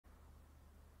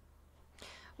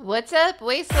What's up,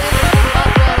 Wasteland and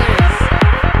Brothers?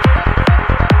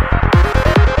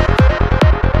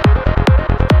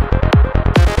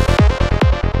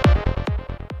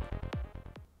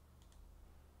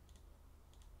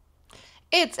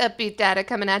 It's Upbeat Data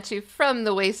coming at you from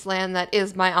the wasteland that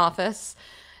is my office.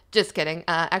 Just kidding.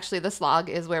 Actually, the Slog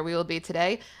is where we will be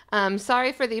today.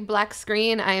 Sorry for the black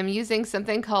screen. I am using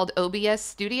something called OBS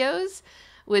Studios,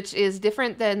 which is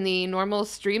different than the normal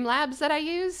Streamlabs that I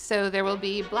use. So there will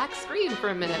be black screen for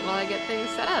a minute while I get things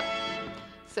set up.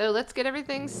 So let's get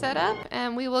everything set up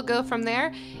and we will go from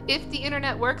there. If the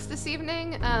internet works this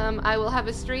evening, I will have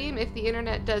a stream. If the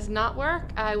internet does not work,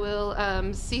 I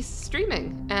will cease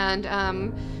streaming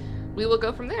and we will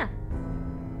go from there.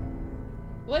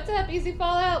 What's up, Easy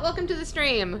Fallout? Welcome to the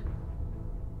stream.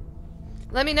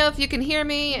 Let me know if you can hear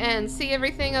me and see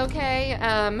everything okay.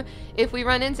 If we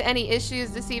run into any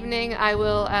issues this evening, I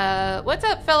will, what's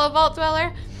up, fellow Vault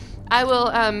Dweller? I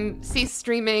will cease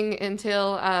streaming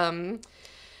until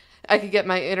I could get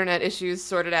my internet issues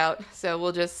sorted out. So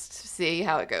we'll just see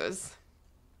how it goes.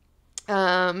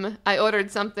 I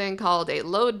ordered something called a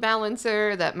load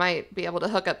balancer that might be able to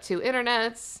hook up two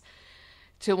internets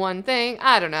to one thing.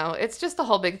 I don't know. It's just a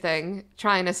whole big thing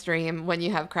trying to stream when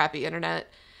you have crappy internet.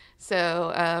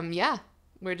 So yeah,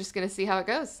 we're just gonna see how it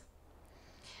goes.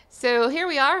 So here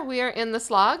we are in the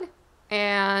Slog,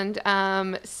 and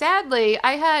sadly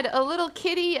I had a little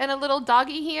kitty and a little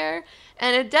doggy here,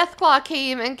 and a deathclaw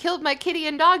came and killed my kitty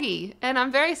and doggy, and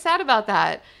I'm very sad about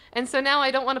that. And so now I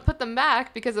don't want to put them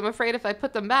back because I'm afraid if I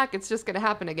put them back it's just gonna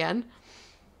happen again.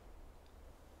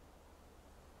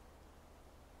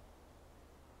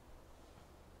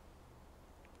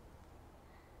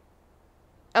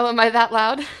 Oh, am I that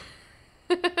loud?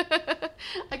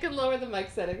 I can lower the mic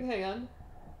setting. Hang on.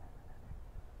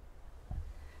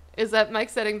 Is that mic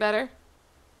setting better?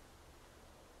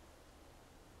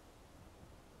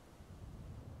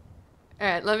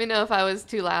 Alright, let me know if I was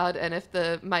too loud and if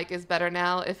the mic is better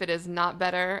now. If it is not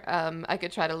better, I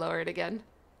could try to lower it again.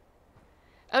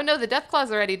 Oh no, the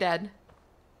Deathclaw's already dead.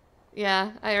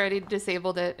 Yeah, I already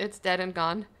disabled it. It's dead and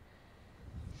gone.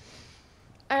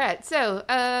 Alright, so,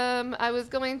 I was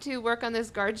going to work on this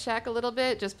guard shack a little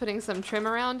bit, just putting some trim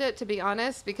around it, to be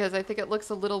honest, because I think it looks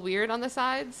a little weird on the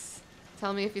sides.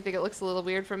 Tell me if you think it looks a little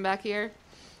weird from back here.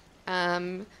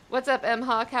 What's up,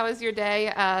 M-Hawk? How was your day?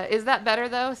 Is that better,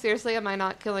 though? Seriously, am I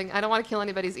not killing... I don't want to kill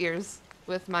anybody's ears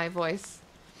with my voice,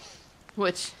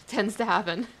 which tends to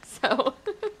happen, so...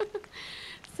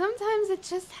 Sometimes it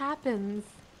just happens.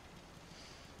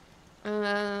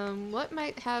 What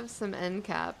might have some end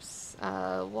caps?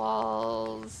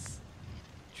 Walls,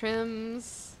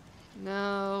 trims.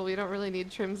 No, we don't really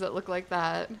need trims that look like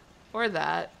that. Or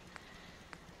that.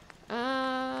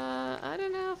 I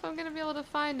don't know if I'm gonna be able to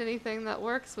find anything that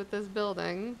works with this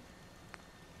building.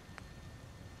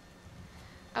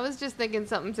 I was just thinking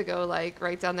something to go like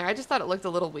right down there. I just thought it looked a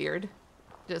little weird,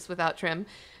 just without trim.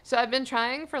 So I've been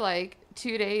trying for like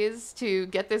 2 days to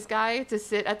get this guy to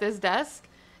sit at this desk.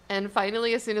 And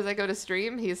finally, as soon as I go to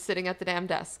stream, he's sitting at the damn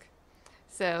desk.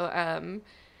 So,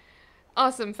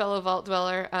 awesome fellow Vault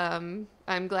Dweller.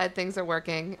 I'm glad things are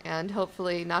working, and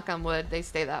hopefully, knock on wood, they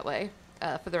stay that way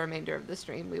for the remainder of the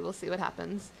stream. We will see what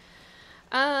happens.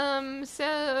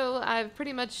 So I've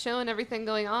pretty much shown everything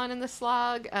going on in the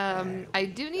Slog.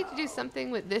 I do need to do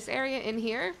something with this area in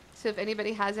here, so if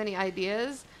anybody has any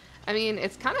ideas. I mean,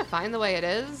 it's kind of fine the way it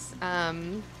is.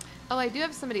 Oh, I do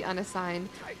have somebody unassigned.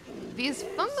 These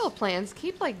fungal plants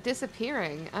keep, like,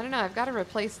 disappearing. I don't know, I've got to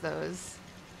replace those.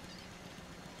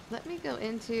 Let me go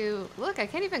into... Look, I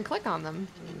can't even click on them.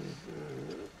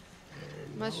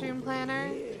 Mushroom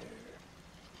planter.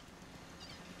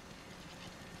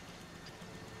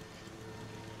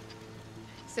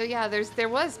 So yeah, there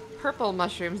was purple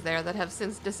mushrooms there that have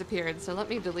since disappeared, so let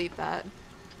me delete that.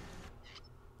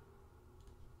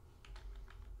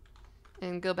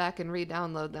 And go back and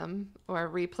re-download them, or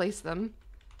replace them.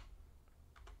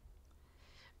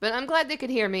 But I'm glad they could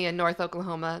hear me in North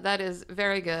Oklahoma. That is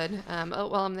very good. Oh,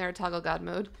 well, I'm there, toggle God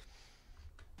mode.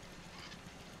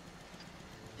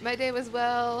 My day was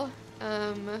well.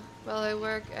 Well, I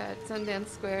work at Sundance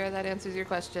Square. That answers your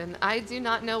question. I do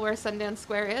not know where Sundance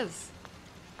Square is.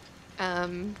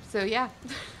 So yeah.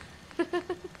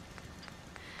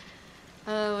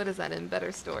 What is that in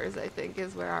Better Stores, I think,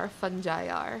 is where our fungi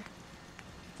are.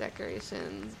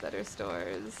 Decorations, Better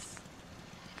Stores.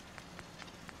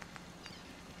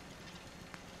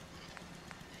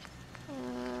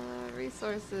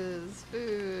 Resources,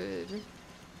 food.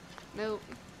 Nope.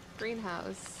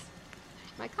 Greenhouse.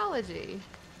 Mycology.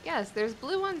 Yes, there's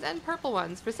blue ones and purple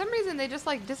ones. For some reason, they just,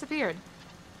 like, disappeared.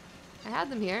 I had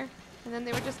them here. And then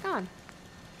they were just gone.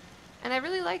 And I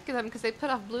really like them because they put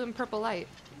off blue and purple light.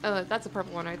 Oh, that's a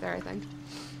purple one right there, I think.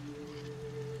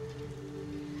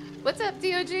 What's up,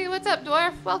 DOG? What's up,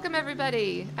 Dwarf? Welcome,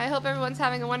 everybody. I hope everyone's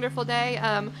having a wonderful day.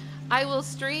 I will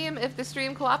stream if the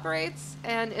stream cooperates,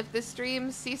 and if the stream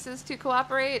ceases to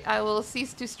cooperate, I will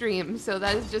cease to stream. So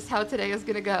that is just how today is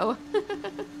going to go.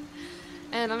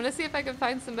 And I'm going to see if I can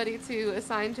find somebody to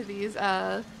assign to these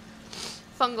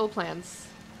fungal plants.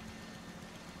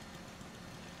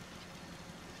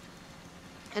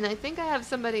 And I think I have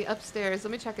somebody upstairs.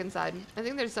 Let me check inside. I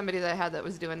think there's somebody that I had that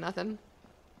was doing nothing.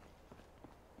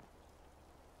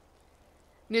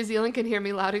 New Zealand can hear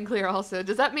me loud and clear also.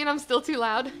 Does that mean I'm still too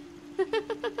loud?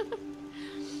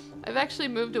 I've actually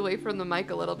moved away from the mic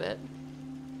a little bit.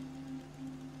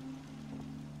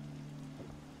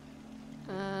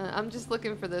 I'm just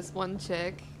looking for this one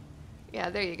chick. Yeah,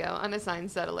 there you go.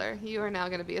 Unassigned settler. You are now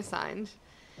going to be assigned.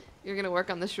 You're going to work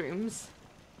on the shrooms.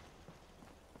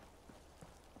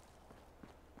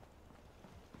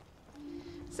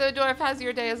 So, Dwarf, how's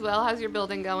your day as well? How's your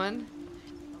building going?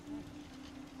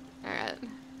 Alright.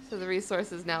 So the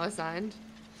resource is now assigned.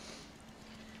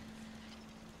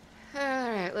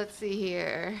 Alright, let's see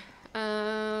here.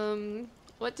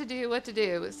 What to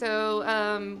do?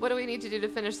 So, what do we need to do to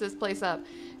finish this place up?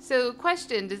 So,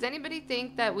 question, does anybody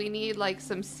think that we need, like,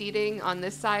 some seating on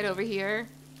this side over here?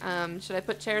 Should I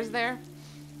put chairs there?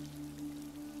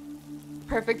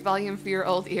 Perfect volume for your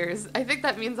old ears. I think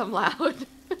that means I'm loud.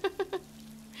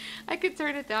 I could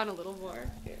turn it down a little more.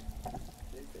 Here.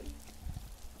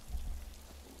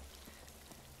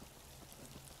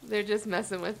 They're just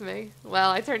messing with me.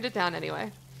 Well, I turned it down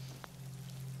anyway.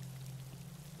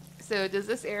 So does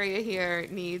this area here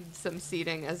need some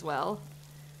seating as well?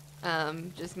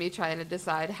 Just me trying to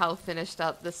decide how finished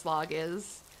up the slog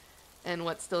is and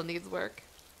what still needs work.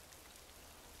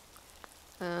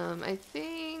 I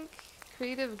think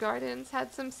Creative Gardens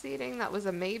had some seating. That was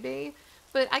a maybe.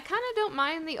 But I kind of don't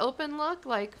mind the open look,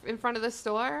 like in front of the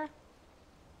store.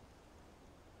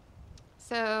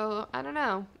 So, I don't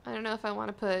know. I don't know if I want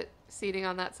to put seating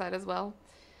on that side as well.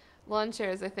 Lawn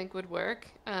chairs, I think, would work.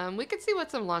 We could see what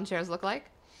some lawn chairs look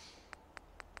like.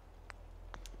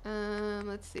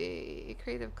 Let's see.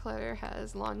 Creative Clutter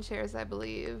has lawn chairs, I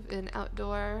believe, in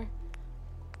outdoor.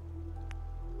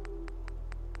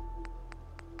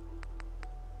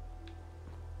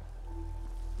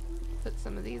 Put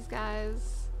some of these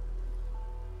guys.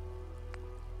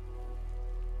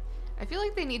 I feel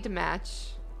like they need to match.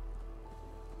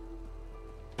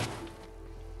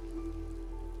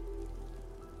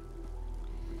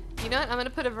 You know what? I'm going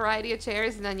to put a variety of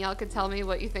chairs and then y'all can tell me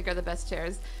what you think are the best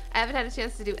chairs. I haven't had a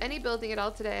chance to do any building at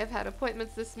all today. I've had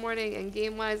appointments this morning, and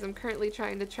game-wise, I'm currently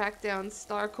trying to track down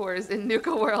star cores in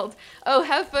Nuka World. Oh,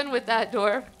 have fun with that,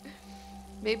 Dwarf.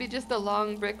 Maybe just a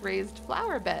long brick raised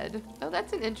flower bed. Oh,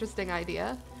 that's an interesting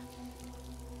idea.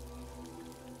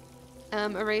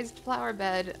 A raised flower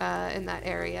bed in that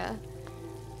area.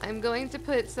 I'm going to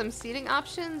put some seating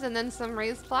options and then some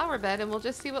raised flower bed, and we'll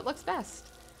just see what looks best.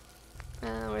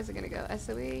 Where's it gonna go?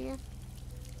 SOE.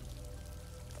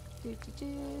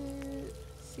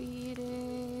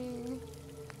 Seating.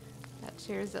 Got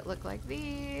chairs that look like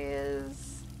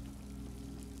these.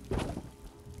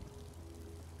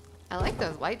 I like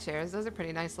those white chairs. Those are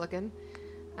pretty nice looking.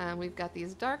 We've got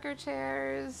these darker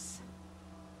chairs.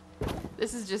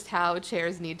 This is just how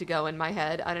chairs need to go in my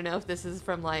head. I don't know if this is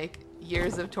from like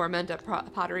years of torment at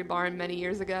Pottery Barn many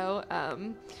years ago.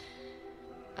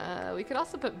 We could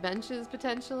also put benches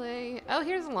potentially. Oh,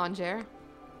 here's a lawn chair.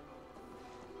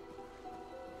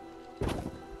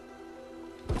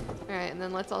 Alright, and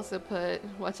then let's also put...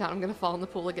 Watch out, I'm gonna fall in the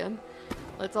pool again.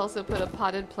 Let's also put a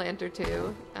potted plant or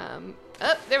two.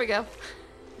 Oh, there we go.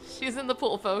 She's in the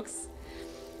pool, folks.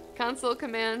 Console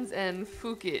commands and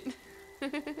fook it.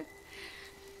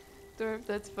 Dorp,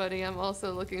 that's funny. I'm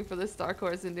also looking for the star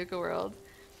cores in Nuka World.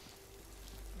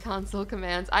 Console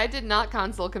commands. I did not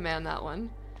console command that one.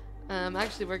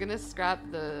 Actually, we're gonna scrap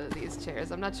these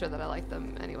chairs. I'm not sure that I like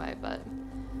them anyway, but...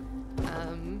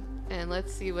 and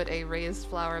let's see what a raised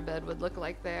flower bed would look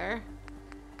like there.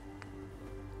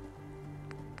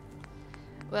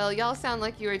 Well, y'all sound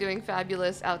like you are doing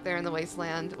fabulous out there in the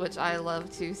wasteland, which I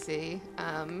love to see.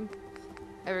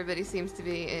 Everybody seems to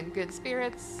be in good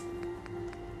spirits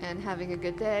and having a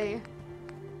good day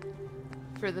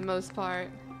for the most part.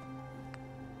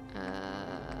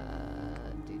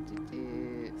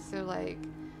 So like,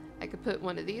 I could put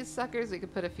one of these suckers, we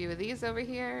could put a few of these over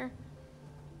here.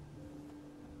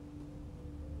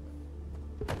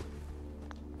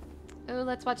 Oh,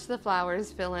 let's watch the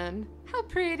flowers fill in. How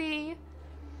pretty!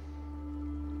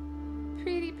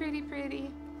 Pretty, pretty,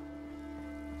 pretty.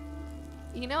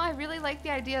 You know, I really like the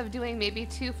idea of doing maybe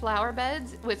 2 flower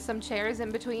beds with some chairs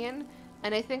in between.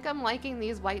 And I think I'm liking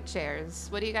these white chairs.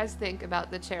 What do you guys think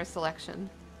about the chair selection?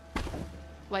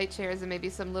 White chairs and maybe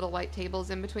some little white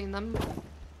tables in between them.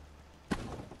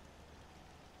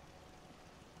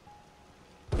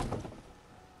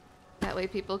 That way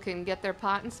people can get their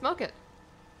pot and smoke it.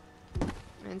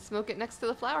 And smoke it next to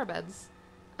the flower beds.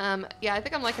 Yeah, I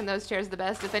think I'm liking those chairs the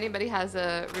best. If anybody has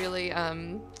a really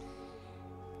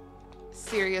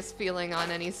serious feeling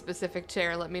on any specific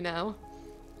chair, let me know.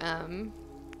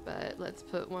 But let's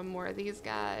put one more of these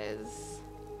guys.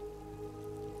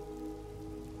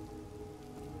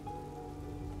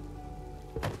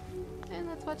 And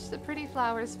let's watch the pretty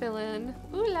flowers fill in.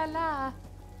 Ooh la la!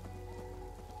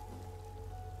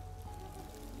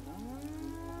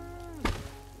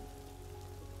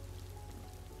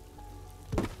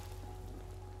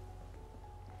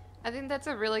 I think that's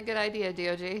a really good idea,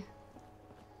 DOG.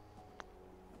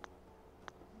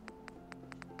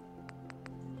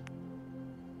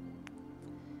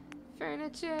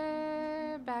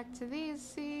 Furniture, back to these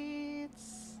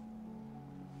seats.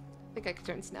 I think I could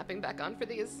turn snapping back on for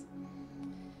these.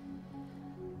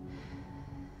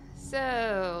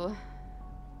 So,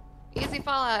 easy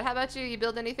Fallout. How about you? You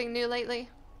build anything new lately?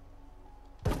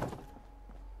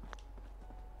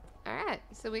 Alright,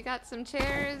 so we got some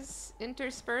chairs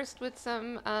interspersed with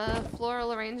some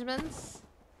floral arrangements.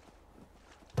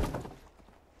 Let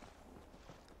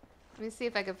me see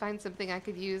if I can find something I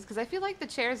could use, because I feel like the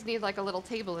chairs need like a little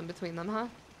table in between them, huh?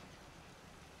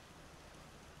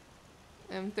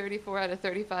 I'm 34 out of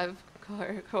 35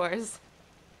 cores.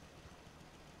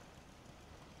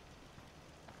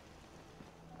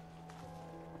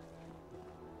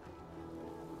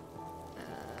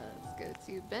 Let's go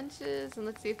to benches, and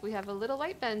let's see if we have a little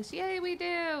white bench. Yay, we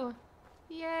do!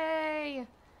 Yay!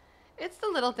 It's the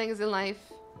little things in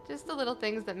life. Just the little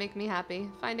things that make me happy.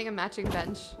 Finding a matching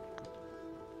bench.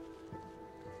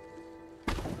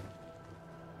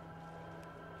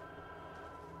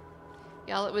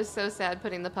 Y'all, it was so sad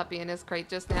putting the puppy in his crate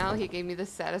just now. He gave me the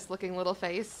saddest looking little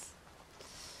face.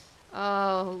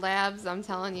 Oh, labs, I'm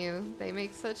telling you. They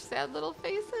make such sad little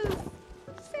faces.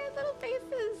 Sad little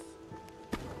faces.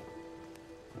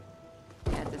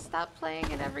 You had to stop playing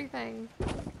and everything.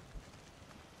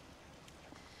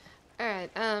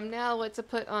 Alright, now what to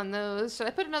put on those. Should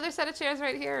I put another set of chairs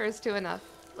right here, or is 2 enough?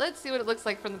 Let's see what it looks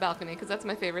like from the balcony, because that's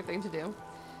my favorite thing to do.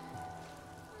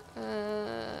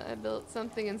 I built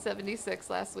something in 76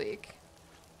 last week.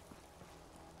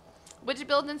 What'd you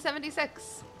build in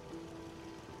 76?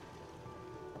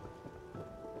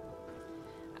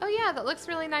 Oh yeah, that looks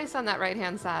really nice on that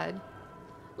right-hand side.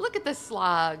 Look at the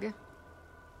slog.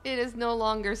 It is no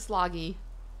longer sloggy.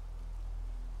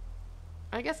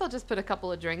 I guess I'll just put a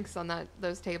couple of drinks on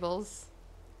those tables.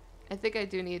 I think I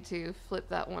do need to flip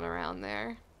that one around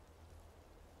there.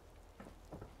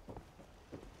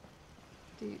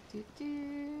 Do, do,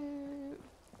 do.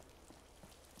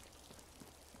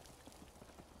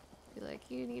 Feel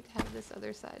like you need to have this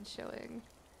other side showing.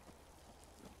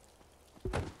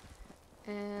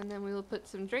 And then we will put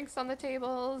some drinks on the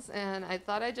tables, and I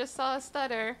thought I just saw a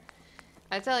stutter.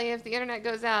 I tell you, if the internet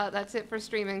goes out, that's it for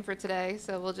streaming for today,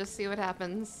 so we'll just see what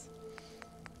happens.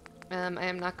 I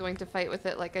am not going to fight with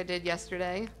it like I did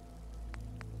yesterday.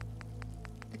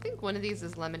 I think one of these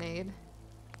is lemonade.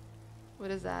 What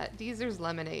is that? Deezer's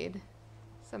lemonade.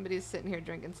 Somebody's sitting here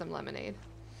drinking some lemonade.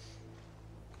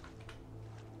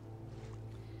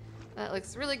 That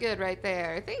looks really good right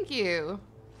there. Thank you.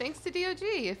 Thanks to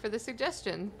DOG for the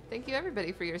suggestion. Thank you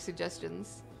everybody for your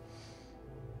suggestions.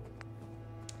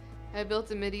 I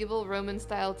built a medieval Roman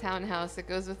style townhouse. It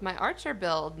goes with my archer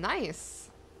build. Nice.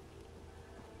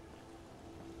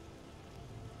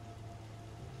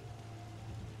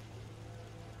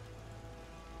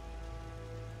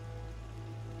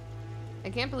 I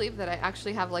can't believe that I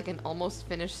actually have like an almost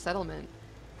finished settlement.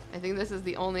 I think this is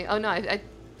the only... Oh no, I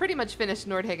pretty much finished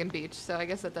Nordhagen Beach, so I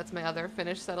guess that's my other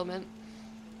finished settlement.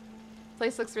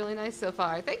 Place looks really nice so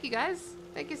far. Thank you guys.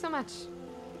 Thank you so much.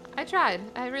 I tried.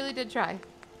 I really did try.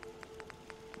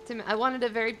 I wanted a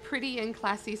very pretty and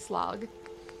classy slog.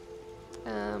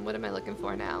 What am I looking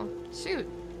for now? Shoot.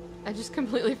 I just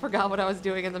completely forgot what I was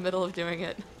doing in the middle of doing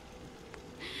it.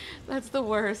 That's the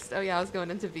worst. Oh yeah, I was going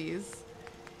into V's.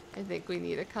 I think we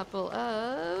need a couple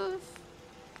of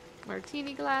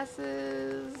martini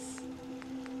glasses.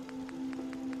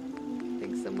 I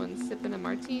think someone's sipping a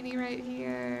martini right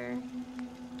here.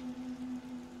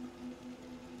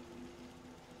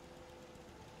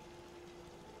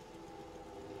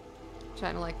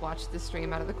 Trying to like watch the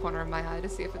stream out of the corner of my eye to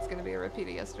see if it's going to be a repeat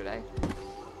of yesterday.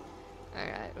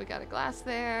 Alright, we got a glass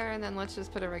there, and then let's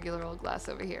just put a regular old glass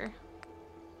over here.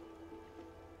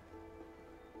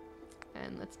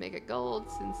 And let's make it gold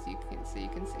since you can see it.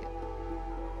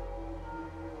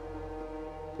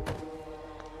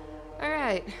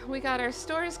 Alright, we got our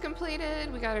stores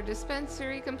completed, we got our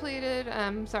dispensary completed,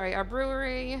 sorry, our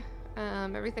brewery.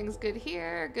 Everything's good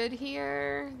here, good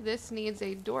here. This needs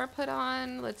a door put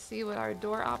on. Let's see what our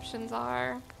door options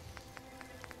are.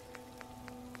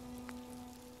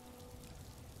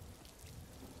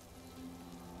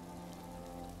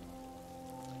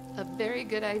 A very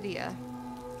good idea.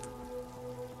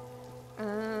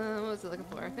 What was it looking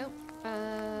for? Nope.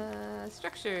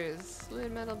 Structures.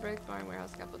 Wood, metal, brick, barn,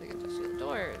 warehouse, scaffolding, industrial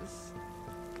doors.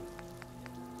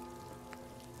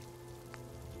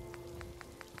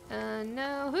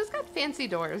 No. Who's got fancy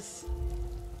doors?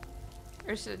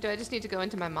 Or do I just need to go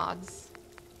into my mods?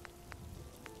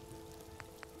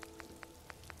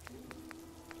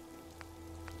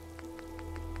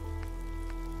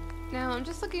 No, I'm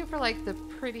just looking for like the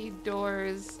pretty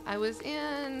doors. I was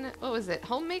in, what was it?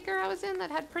 Homemaker I was in that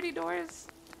had pretty doors?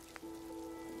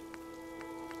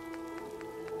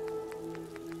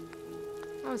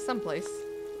 I was someplace.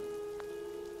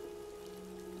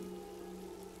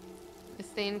 A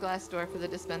stained glass door for the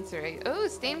dispensary. Oh,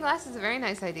 stained glass is a very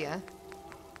nice idea.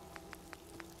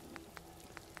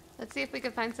 Let's see if we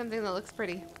can find something that looks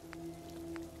pretty.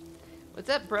 What's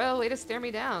up, bro? Way to stare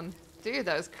me down. Dude,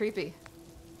 that was creepy.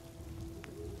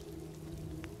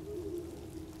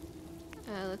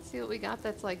 Let's see what we got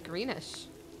that's like greenish.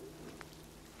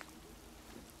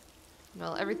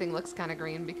 Well, everything looks kind of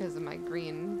green because of my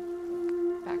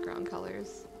green background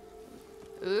colors.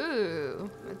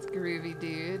 Ooh, that's groovy,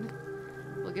 dude.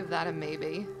 We'll give that a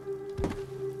maybe.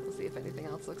 We'll see if anything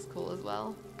else looks cool as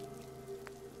well.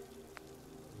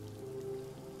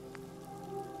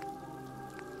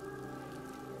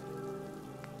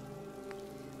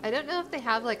 I don't know if they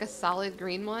have like a solid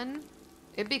green one.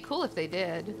 It'd be cool if they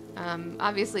did.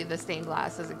 Obviously the stained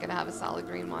glass isn't gonna have a solid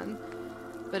green one.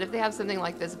 But if they have something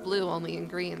like this blue only in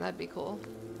green, that'd be cool.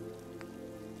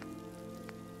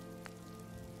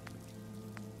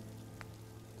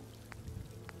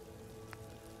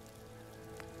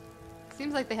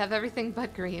 Seems like they have everything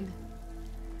but green.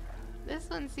 This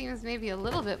one seems maybe a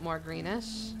little bit more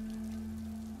greenish.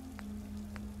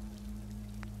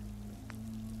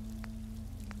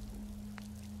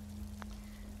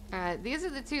 Alright, these are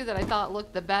the two that I thought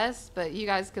looked the best, but you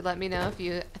guys could let me know if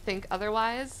you think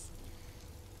otherwise.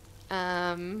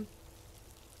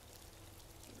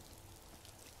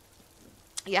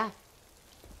 Yeah.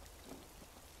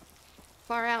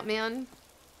 Far out, man.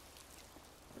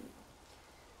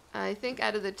 I think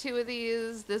out of the two of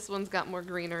these, this one's got more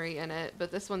greenery in it,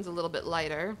 but this one's a little bit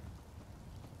lighter.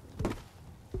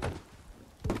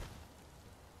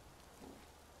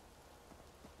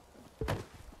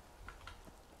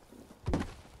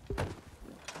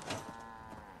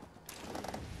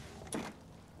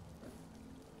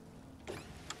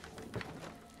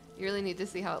 You really need to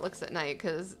see how it looks at night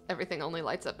because everything only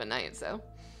lights up at night, so.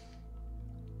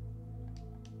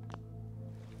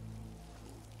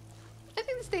 I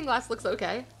think the stained glass looks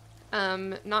okay.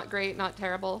 Not great, not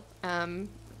terrible. I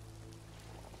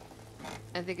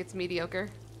think it's mediocre.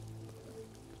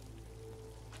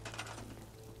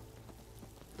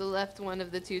 The left one of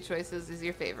the two choices is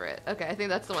your favorite. Okay, I think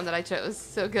that's the one that I chose.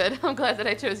 So good. I'm glad that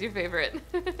I chose your favorite.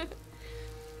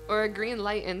 Or a green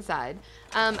light inside.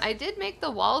 I did make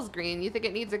the walls green. You think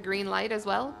it needs a green light as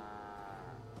well?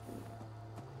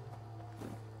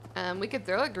 We could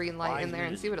throw a green light in there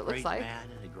and see what it looks like. A great man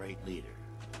and a great leader.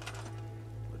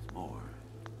 What's more,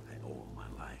 I owe him my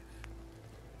life.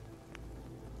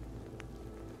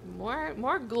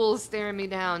 More ghouls staring me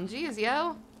down. Jeez,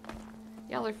 yo.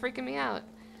 Y'all are freaking me out.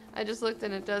 I just looked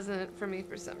and it doesn't for me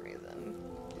for some reason.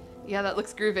 Yeah, that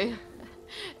looks groovy.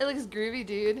 It looks groovy,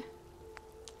 dude.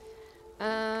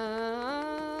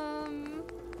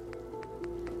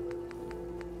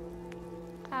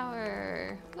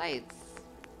 Power, lights,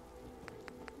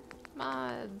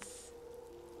 mods,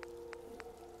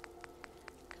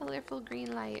 colorful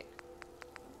green light.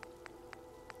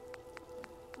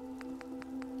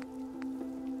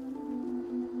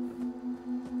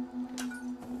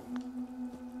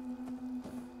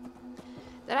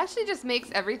 That actually just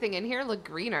makes everything in here look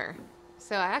greener.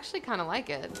 So I actually kind of like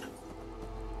it.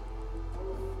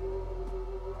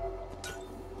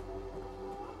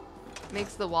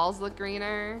 Makes the walls look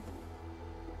greener.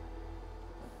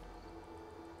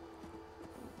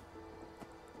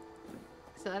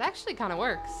 So that actually kind of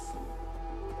works.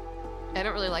 I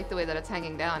don't really like the way that it's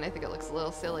hanging down. I think it looks a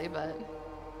little silly, but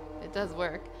it does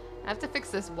work. I have to fix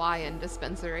this Y in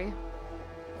dispensary.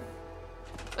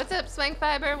 What's up, Swank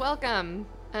Fiber? Welcome.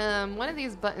 One of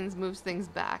these buttons moves things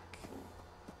back.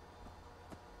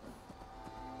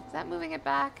 Is that moving it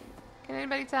back? Can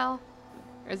anybody tell?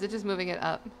 Or is it just moving it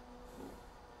up?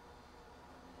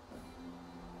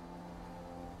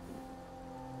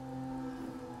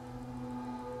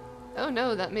 Oh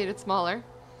no, that made it smaller.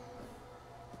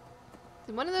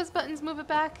 Did one of those buttons move it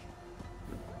back?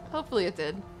 Hopefully it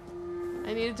did.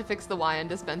 I needed to fix the Y in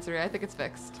dispensary. I think it's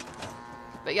fixed.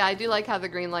 But yeah, I do like how the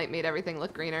green light made everything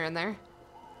look greener in there.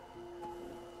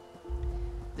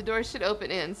 The door should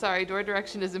open in. Sorry, door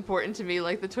direction is important to me,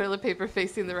 like the toilet paper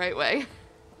facing the right way.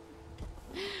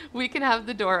 We can have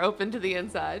the door open to the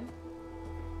inside.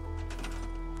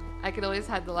 I could always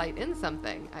hide the light in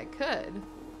something. I could.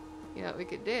 You know what we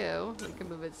could do? We can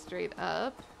move it straight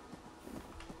up.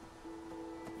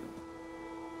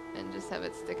 And just have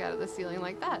it stick out of the ceiling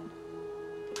like that.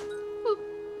 Boop.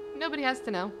 Nobody has to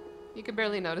know. You can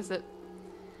barely notice it.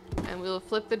 And we'll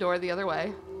flip the door the other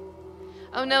way.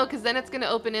 Oh no, because then it's going to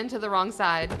open into the wrong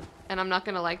side. And I'm not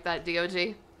going to like that,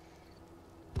 DOG.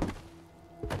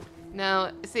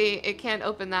 No, see, it can't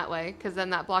open that way, because then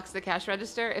that blocks the cash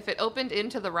register. If it opened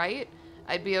into the right,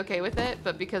 I'd be okay with it,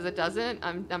 but because it doesn't,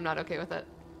 I'm not okay with it.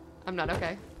 I'm not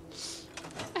okay.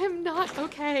 I'm not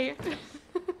okay.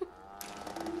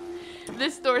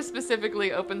 This door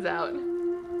specifically opens out.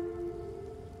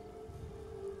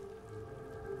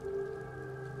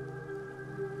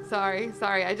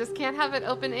 Sorry, I just can't have it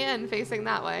open in facing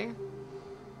that way.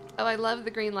 Oh, I love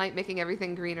the green light making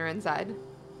everything greener inside.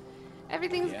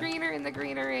 Everything's greener in the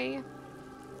greenery.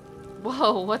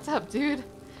 Whoa, what's up, dude?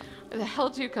 Where the hell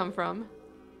did you come from?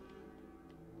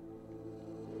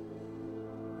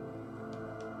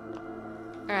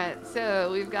 Alright,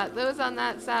 so we've got those on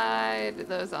that side,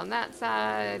 those on that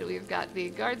side. We've got the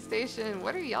guard station.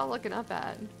 What are y'all looking up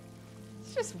at?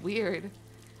 It's just weird.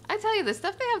 I tell you, the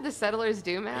stuff they have the settlers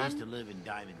do, man. I used to live in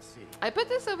Diamond City. I put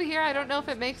this over here. I don't know if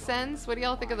it makes sense. What do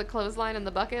y'all think of the clothesline and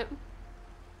the bucket?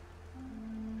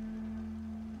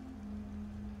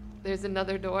 There's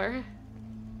another door.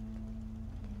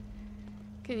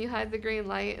 Can you hide the green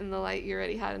light and the light you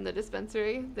already had in the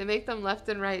dispensary? They make them left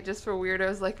and right just for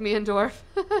weirdos like me and Dwarf.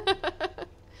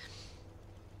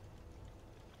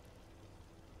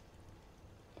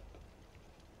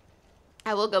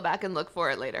 I will go back and look for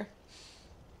it later.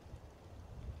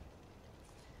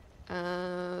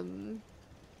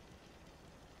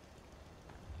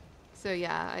 So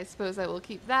yeah, I suppose I will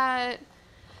keep that.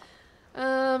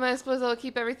 I suppose I'll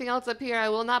keep everything else up here. I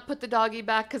will not put the doggy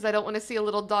back because I don't want to see a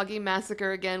little doggy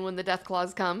massacre again when the death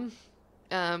claws come.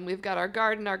 We've got our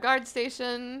guard and our guard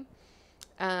station.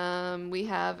 We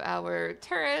have our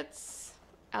turrets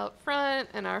out front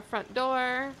and our front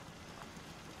door.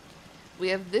 We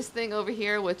have this thing over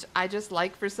here, which I just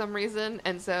like for some reason,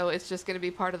 and so it's just going to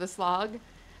be part of the slog.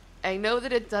 I know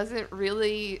that it doesn't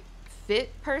really fit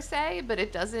per se, but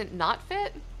it doesn't not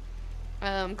fit.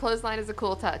 Clothesline is a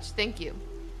cool touch. Thank you.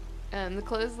 The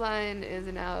clothesline is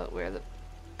an out where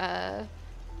the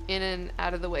in and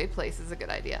out of the way place is a good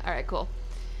idea. All right, cool.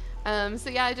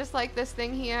 So yeah, I just like this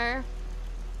thing here.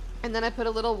 And then I put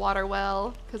a little water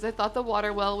well because I thought the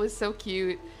water well was so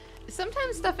cute.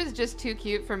 Sometimes stuff is just too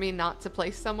cute for me not to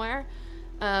place somewhere.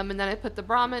 And then I put the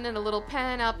Brahmin in a little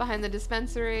pen out behind the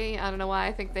dispensary. I don't know why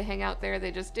I think they hang out there.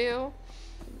 They just do.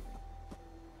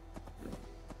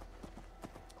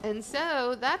 And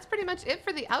so that's pretty much it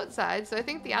for the outside. So I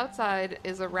think the outside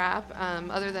is a wrap,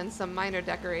 other than some minor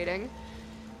decorating.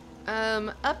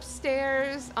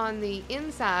 Upstairs on the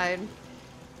inside,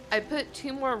 I put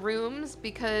 2 more rooms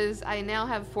because I now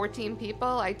have 14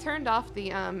 people. I turned off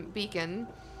the beacon,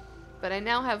 but I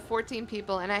now have 14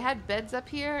 people, and I had beds up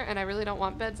here, and I really don't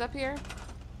want beds up here.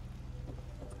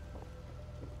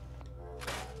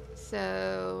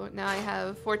 So now I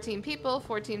have 14 people,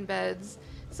 14 beds.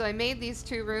 So I made these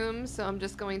 2 rooms, so I'm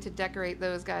just going to decorate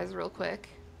those guys real quick.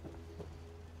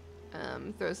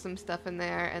 Throw some stuff in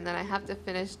there, and then I have to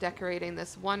finish decorating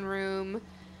this one room.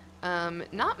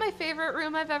 Not my favorite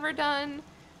room I've ever done.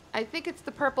 I think it's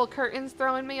the purple curtains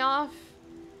throwing me off,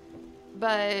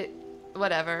 but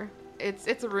whatever.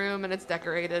 It's a room and it's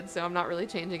decorated, so I'm not really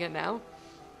changing it now.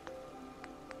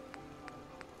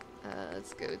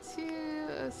 Let's go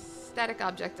to static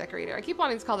object decorator. I keep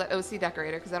wanting to call that OC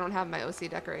decorator because I don't have my OC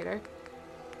decorator.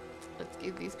 Let's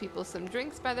give these people some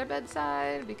drinks by their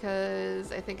bedside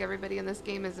because I think everybody in this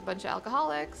game is a bunch of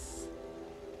alcoholics.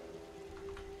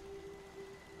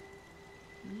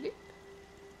 Bloop.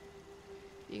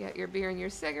 You got your beer and your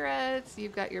cigarettes.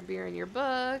 You've got your beer and your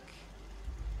book.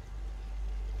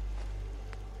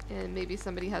 And maybe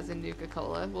somebody has a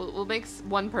Nuka-Cola. We'll make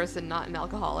one person not an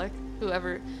alcoholic.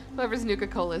 Whoever's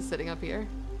Nuka-Cola is sitting up here.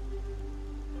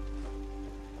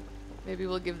 Maybe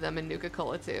we'll give them a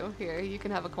Nuka-Cola too. Here, you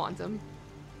can have a Quantum.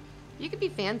 You could be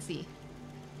fancy.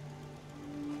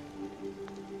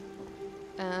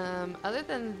 Other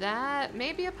than that,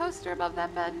 maybe a poster above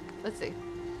that bed? Let's see.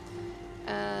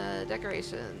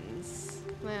 Decorations.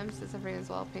 Lamps, frames,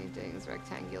 wall paintings,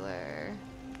 rectangular.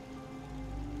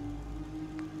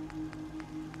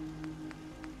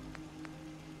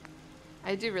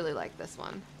 I do really like this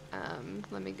one.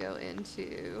 Let me go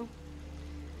into...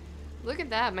 Look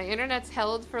at that. My internet's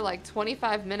held for like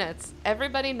 25 minutes.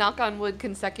 Everybody knock on wood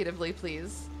consecutively,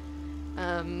 please.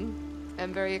 I'm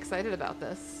very excited about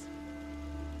this.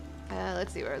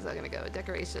 Let's see, where is that going to go?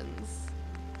 Decorations.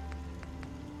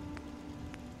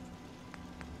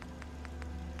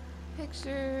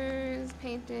 Pictures,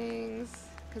 paintings.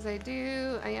 Because I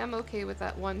am okay with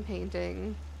that one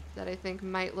painting that I think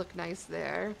might look nice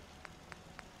there.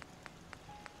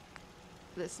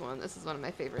 This is one of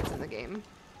my favorites in the game.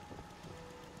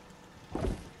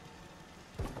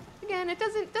 Again, it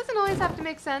doesn't always have to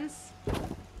make sense.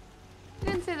 I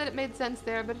didn't say that it made sense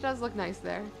there, but it does look nice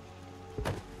there.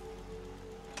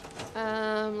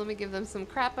 Let me give them some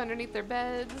crap underneath their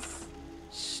beds.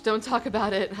 Shh, don't talk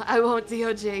about it. I won't,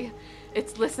 DOG.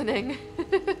 It's listening.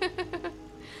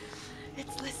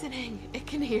 It's listening. It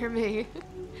can hear me.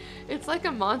 It's like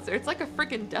a monster. It's like a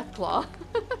freaking Deathclaw.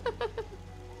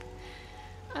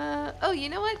 Oh, you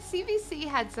know what? CVC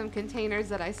had some containers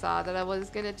that I saw that I was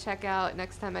gonna check out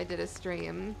next time I did a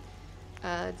stream.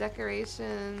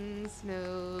 Decorations.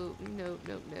 No.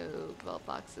 Vault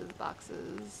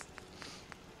boxes.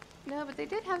 No, but they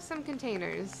did have some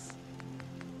containers.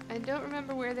 I don't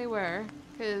remember where they were,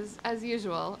 because, as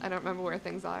usual, I don't remember where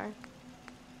things are.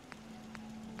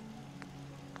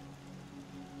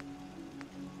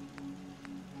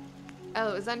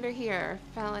 Oh, it was under here.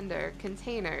 Fell under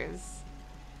containers.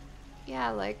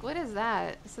 Yeah, like, what is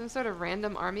that? Some sort of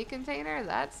random army container?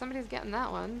 Somebody's getting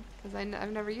that one, because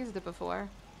I've never used it before.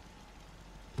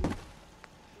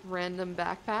 Random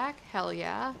backpack? Hell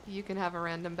yeah. You can have a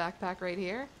random backpack right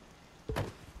here.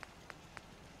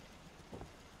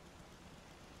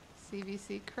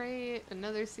 CVC crate,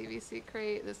 another CVC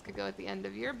crate. This could go at the end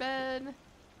of your bed.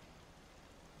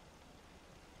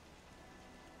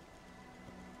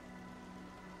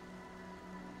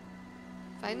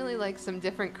 Finally, like, some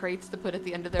different crates to put at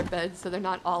the end of their bed so they're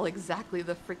not all exactly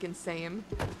the freaking same.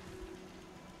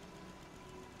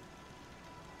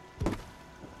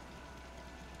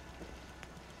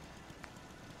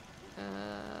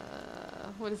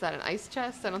 What is that, an ice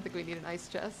chest? I don't think we need an ice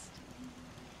chest.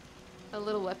 A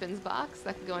little weapons box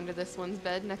that could go under this one's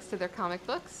bed next to their comic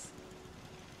books.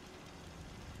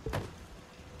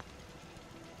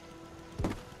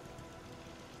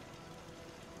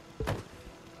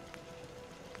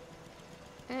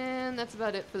 And that's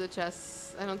about it for the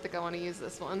chests. I don't think I want to use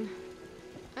this one.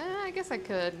 I guess I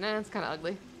could. Nah, it's kind of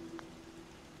ugly.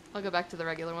 I'll go back to the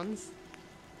regular ones.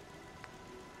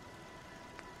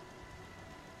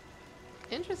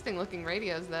 Interesting looking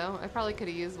radios though. I probably could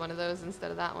have used one of those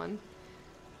instead of that one.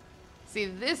 See,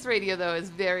 this radio though is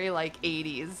very like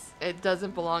 80s. It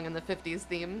doesn't belong in the 50s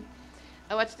theme.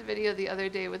 I watched a video the other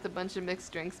day with a bunch of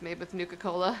mixed drinks made with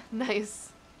Nuka-Cola.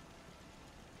 Nice.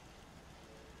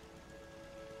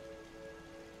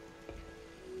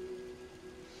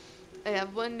 I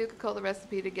have one Nuka-Cola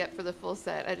recipe to get for the full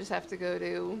set. I just have to go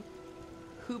to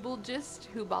Hubologist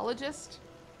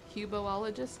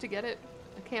to get it.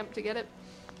 A camp to get it.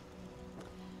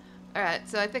 Alright,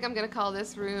 so I think I'm gonna call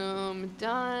this room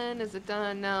done. Is it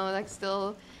done? No,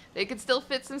 they could still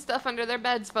fit some stuff under their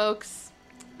beds, folks.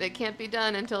 They can't be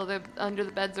done until the under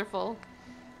the beds are full.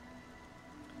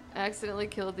 I accidentally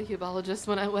killed the Hubologist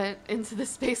when I went into the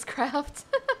spacecraft.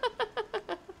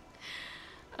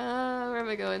 Where am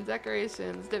I going?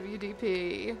 Decorations,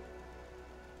 WDP.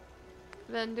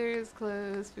 Vendors,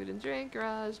 clothes, food and drink,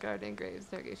 garage, garden, graves,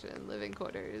 interrogation, living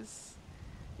quarters.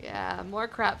 Yeah, more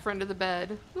crap for under the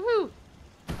bed. Woohoo!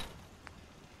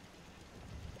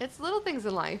 It's little things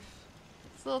in life.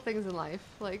 It's little things in life.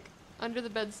 Like, under the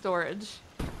bed storage.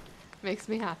 Makes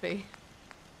me happy.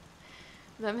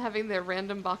 Them having their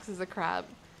random boxes of crap.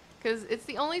 Because it's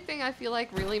the only thing I feel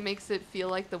like really makes it feel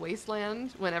like the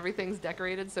wasteland when everything's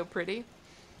decorated so pretty.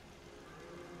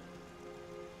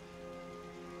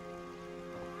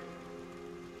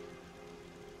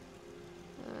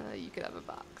 You could have a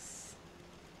box.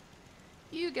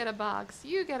 You get a box.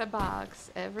 You get a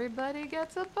box. Everybody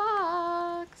gets a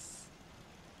box.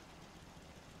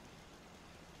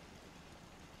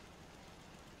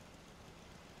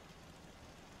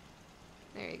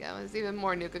 there's even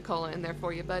more Nuka-Cola in there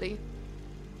for you, buddy.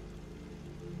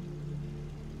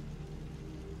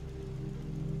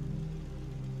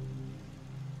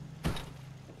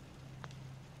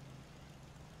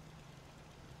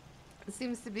 It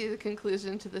seems to be the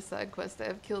conclusion to the side quest. I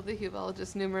have killed the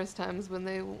hubologist numerous times when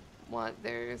they want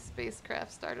their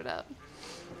spacecraft started up.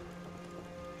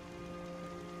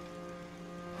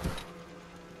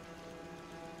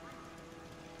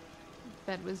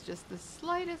 Bed was just the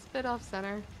slightest bit off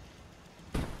center.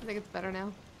 I think it's better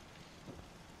now.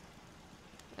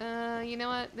 You know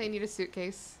what? They need a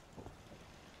suitcase.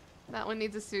 That one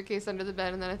needs a suitcase under the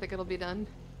bed, and then I think it'll be done.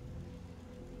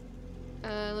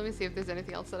 Let me see if there's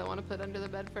anything else that I want to put under the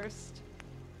bed first.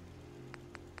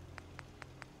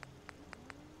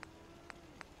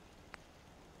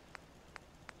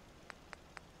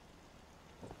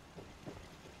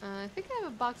 I think I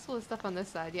have a box full of stuff on this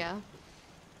side, yeah.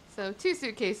 So 2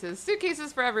 suitcases.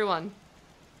 Suitcases for everyone.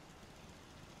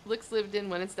 Looks lived in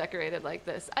when it's decorated like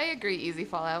this. I agree, easy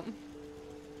Fallout.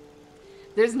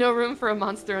 There's no room for a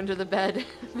monster under the bed.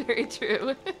 Very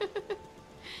true.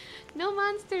 No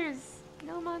monsters.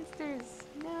 No monsters.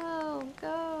 No.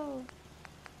 Go.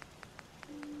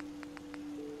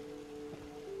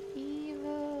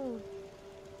 Evil.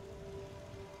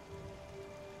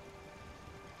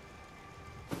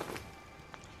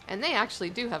 And they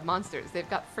actually do have monsters. They've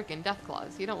got freaking death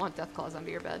claws. You don't want death claws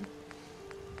under your bed.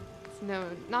 It's no,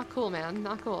 not cool, man.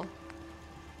 Not cool.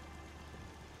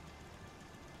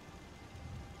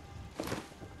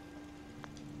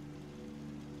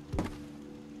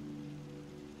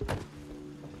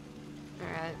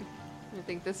 Alright. I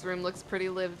think this room looks pretty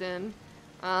lived in.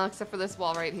 Except for this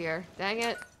wall right here. Dang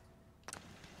it.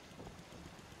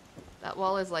 That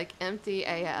wall is like empty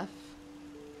AF.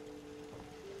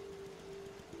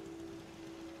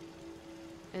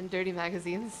 And dirty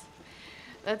magazines.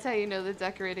 That's how you know the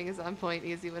decorating is on point.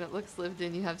 Easy. When it looks lived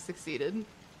in, you have succeeded.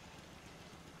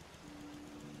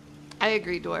 I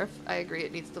agree, Dwarf. I agree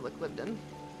it needs to look lived in.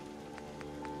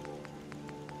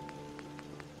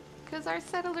 Because our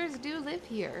settlers do live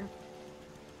here.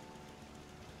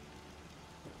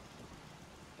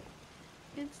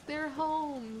 It's their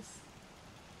homes.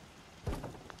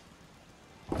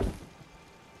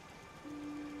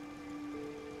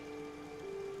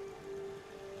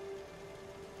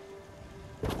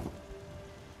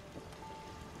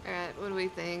 Alright, what do we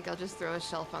think? I'll just throw a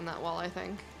shelf on that wall, I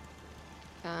think.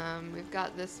 We've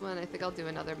got this one. I think I'll do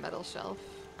another metal shelf.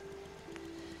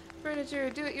 Furniture,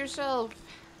 do it yourself.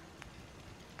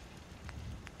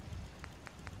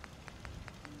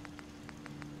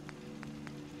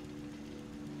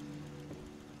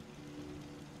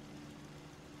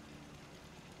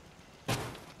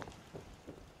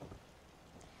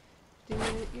 Do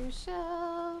it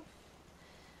yourself.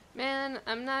 Man,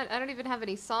 I don't even have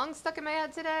any songs stuck in my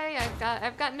head today.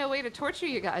 I've got no way to torture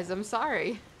you guys. I'm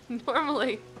sorry.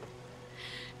 Normally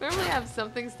I have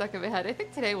something stuck in my head. I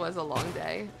think today was a long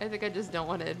day. I think I just don't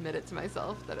want to admit it to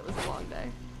myself that it was a long day.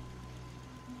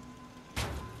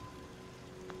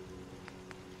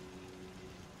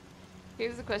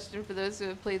 Here's a question for those who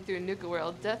have played through Nuka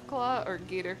World. Deathclaw or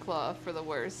Gator Claw for the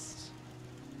worst?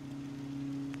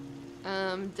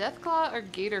 Deathclaw or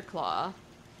Gator Claw?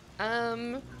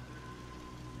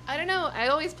 I don't know. I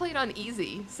always played on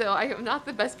easy, so I am not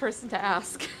the best person to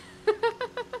ask.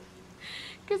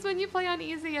 Because when you play on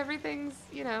easy, everything's,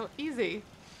 you know, easy.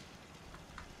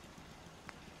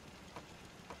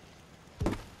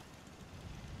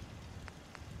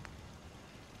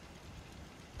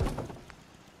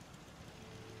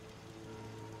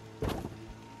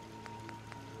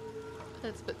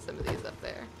 Let's put some of these up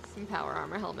there. Some power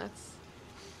armor helmets.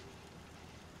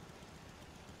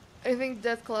 I think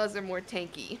Deathclaws are more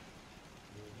tanky.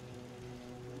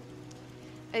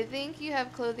 I think you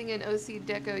have clothing in OC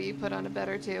Deco you put on a bed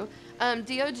or two.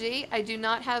 DOG, I do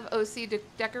not have OC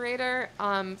Decorator.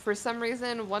 For some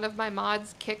reason, one of my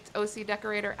mods kicked OC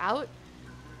Decorator out.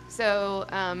 So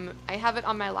I have it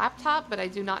on my laptop, but I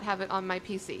do not have it on my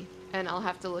PC. And I'll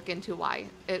have to look into why.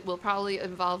 It will probably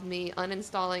involve me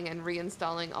uninstalling and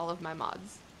reinstalling all of my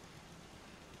mods.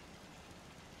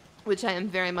 Which I am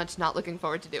very much not looking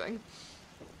forward to doing.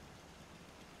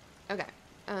 Okay.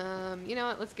 You know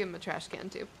what? Let's give him a trash can,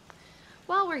 too.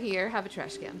 While we're here, have a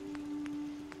trash can.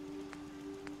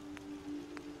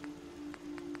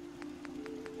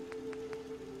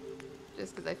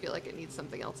 Just because I feel like it needs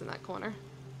something else in that corner.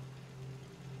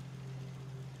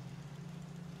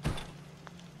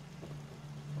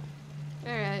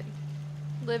 Alright.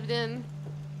 Lived in,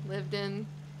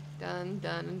 done,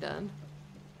 done, and done.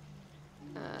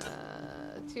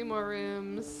 2 more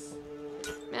rooms.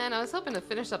 Man, I was hoping to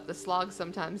finish up the slog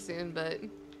sometime soon, but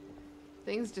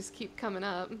things just keep coming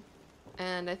up.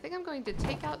 And I think I'm going to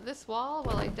take out this wall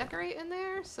while I decorate in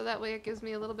there, so that way it gives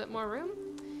me a little bit more room.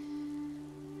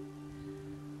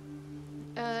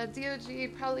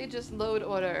 DOG, probably just load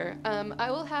order.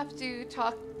 I will have to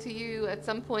talk to you at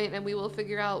some point and we will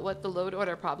figure out what the load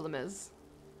order problem is.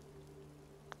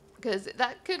 Because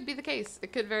that could be the case.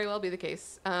 It could very well be the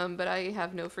case. But I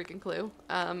have no freaking clue.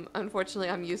 Unfortunately,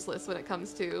 I'm useless when it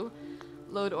comes to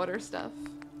load order stuff.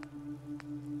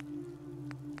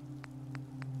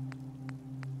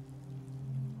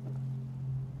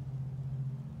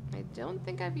 I don't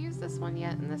think I've used this one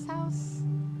yet in this house.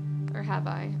 Or have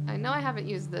I? I know I haven't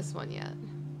used this one yet.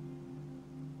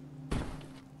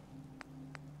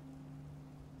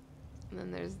 And then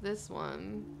there's this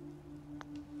one.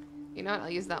 You know what? I'll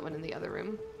use that one in the other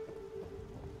room.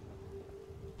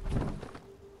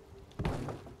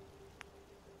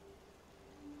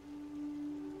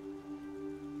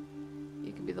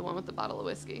 You could be the one with the bottle of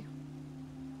whiskey.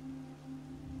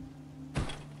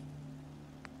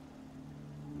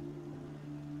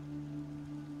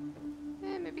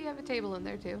 Maybe you have a table in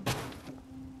there too.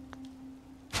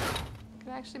 Could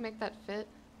I actually make that fit?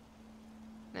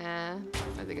 Nah,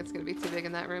 I think it's gonna be too big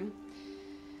in that room.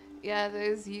 Yeah,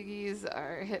 those Yugis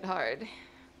are hit hard.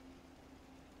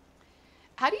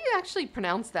 How do you actually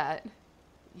pronounce that?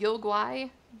 Yogwai?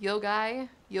 Yogai?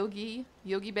 Yogi?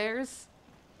 Yogi Bears?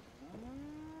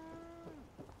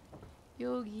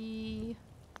 Yogi.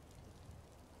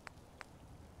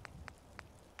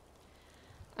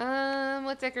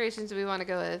 What decorations do we want to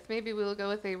go with? Maybe we'll go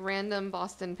with a random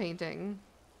Boston painting.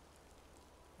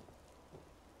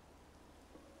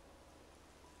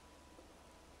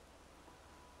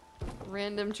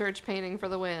 Random church painting for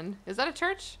the win. Is that a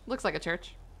church? Looks like a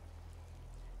church.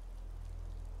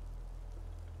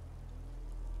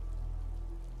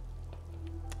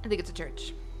 I think it's a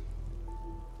church.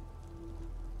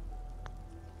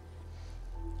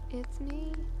 It's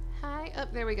me. Hi. Oh,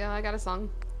 there we go. I got a song.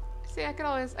 See, I could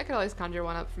always conjure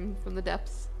one up from the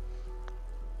depths.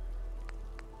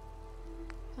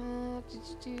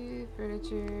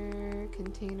 Furniture,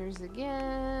 containers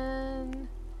again.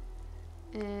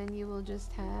 And you will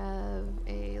just have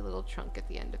a little trunk at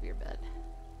the end of your bed.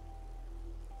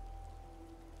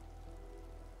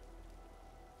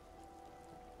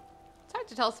 It's hard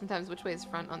to tell sometimes which way is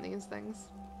front on these things.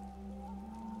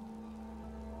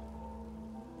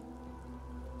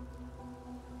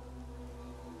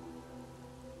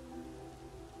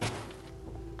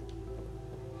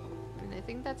 And I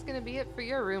think that's gonna be it for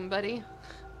your room, buddy.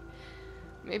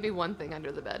 Maybe one thing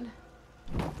under the bed.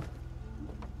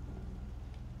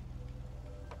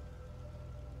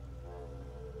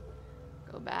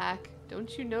 Go back.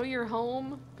 Don't you know you're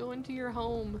home? Go into your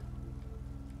home.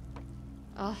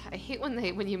 Ugh, I hate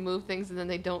when you move things and then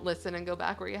they don't listen and go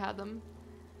back where you had them.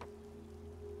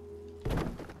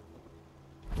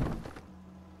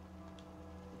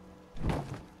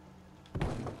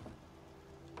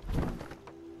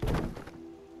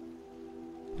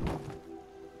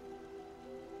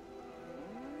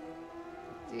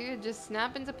 Dude, just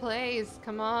snap into place.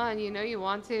 Come on, you know you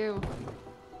want to.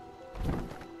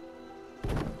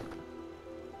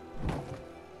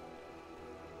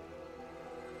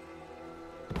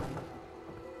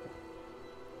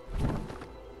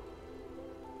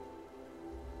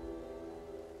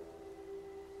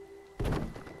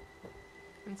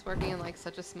 It's working in like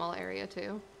such a small area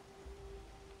too.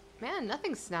 Man,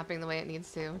 nothing's snapping the way it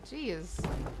needs to. Jeez.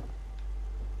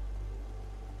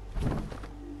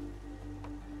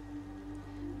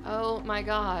 Oh my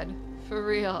god. For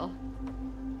real.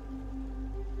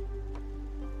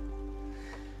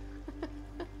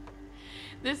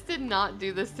 This did not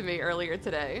do this to me earlier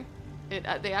today.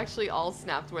 They actually all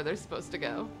snapped where they're supposed to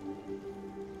go.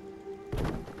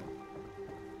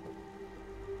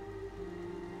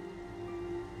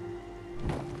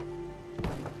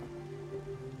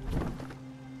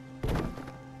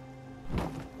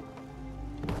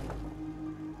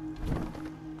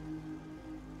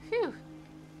 Phew.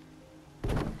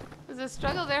 There's a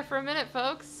struggle there for a minute,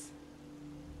 folks.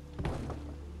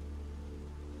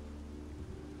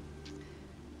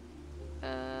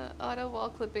 Auto wall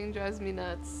clipping drives me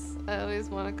nuts. I always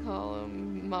want to call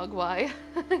them Mogwai.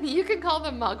 You can call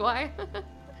them Mogwai.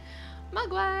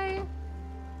 Mogwai.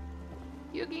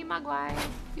 Yugi Mogwai.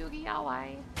 Yugi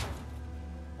Awai.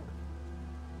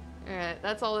 Alright,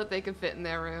 that's all that they could fit in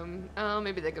their room. Oh,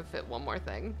 maybe they could fit one more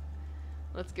thing.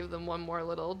 Let's give them one more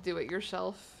little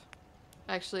do-it-yourself.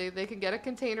 Actually, they can get a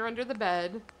container under the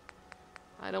bed.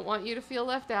 I don't want you to feel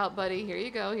left out, buddy. Here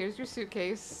you go. Here's your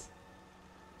suitcase.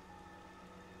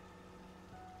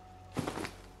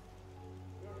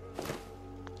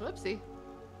 Whoopsie.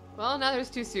 Well, now there's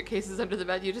 2 suitcases under the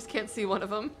bed. You just can't see one of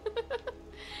them.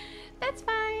 That's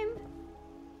fine.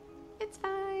 It's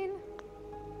fine.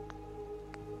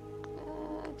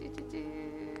 Do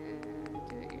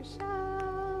it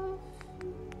yourself.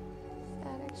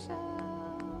 Static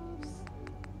shelves.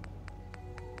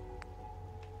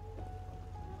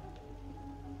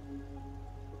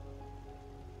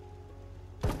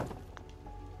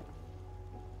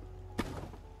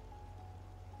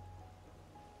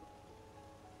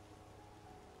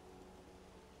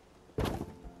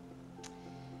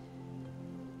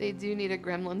 They do need a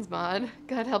Gremlins mod.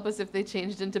 God help us if they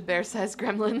changed into bear-sized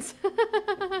Gremlins.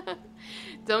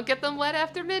 Don't get them wet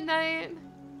after midnight.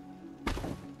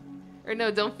 Or no,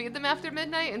 don't feed them after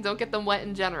midnight, and don't get them wet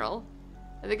in general.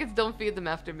 I think it's don't feed them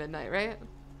after midnight, right?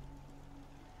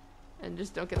 And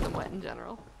just don't get them wet in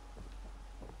general.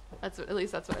 That's what, at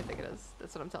least that's what I think it is.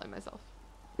 That's what I'm telling myself.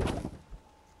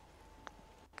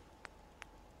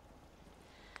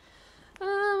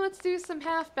 Let's do some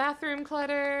half bathroom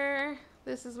clutter.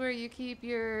 This is where you keep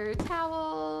your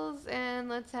towels, and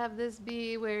let's have this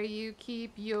be where you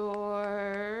keep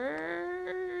your...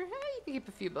 you can keep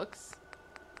a few books.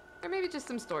 Or maybe just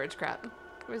some storage crap.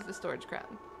 Where's the storage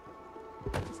crap?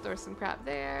 Store some crap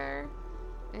there.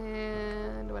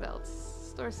 And what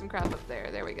else? Store some crap up there.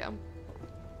 There we go.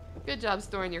 Good job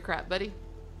storing your crap, buddy.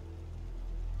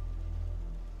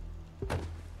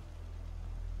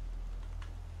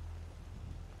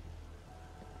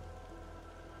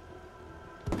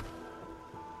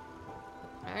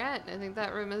 Alright, I think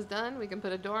that room is done. We can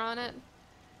put a door on it.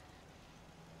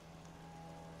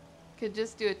 Could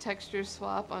just do a texture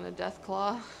swap on a death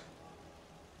claw.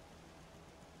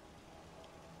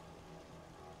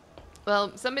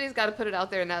 Well, somebody's got to put it out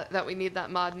there now that we need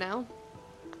that mod now.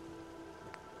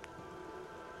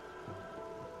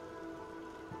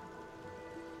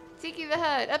 Tiki the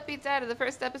Hut, Upbeat Data, the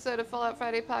first episode of Fallout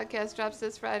Friday podcast drops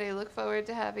this Friday. Look forward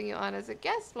to having you on as a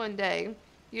guest one day.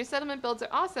 Your settlement builds are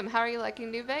awesome. How are you liking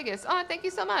New Vegas? Oh, thank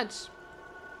you so much.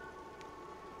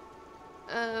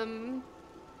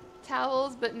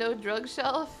 Towels, but no drug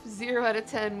shelf. 0 out of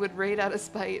 10 would rate out of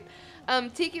spite.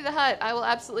 Tiki the Hut, I will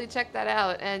absolutely check that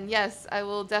out. And yes, I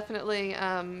will definitely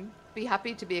be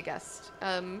happy to be a guest.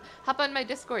 Hop on my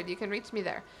Discord. You can reach me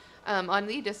there on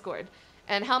the Discord.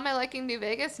 And how am I liking New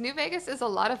Vegas? New Vegas is a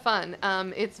lot of fun.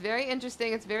 It's very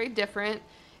interesting. It's very different.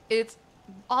 It's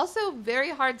also very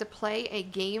hard to play a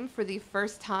game for the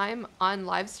first time on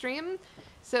live stream.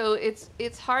 So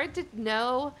it's hard to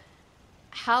know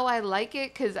how I like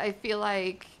it, because I feel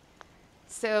like,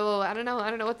 so I don't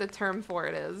know what the term for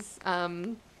it is.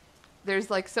 There's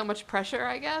like so much pressure,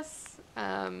 I guess.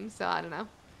 So I don't know.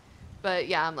 But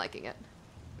yeah, I'm liking it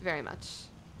very much.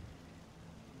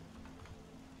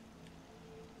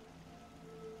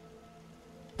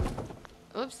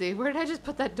 Oopsie, where did I just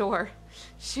put that door?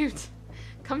 Shoot.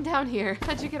 Come down here.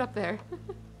 How'd you get up there?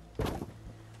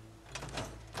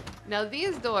 Now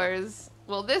these doors,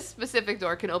 well, this specific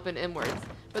door can open inwards,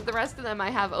 but the rest of them I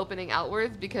have opening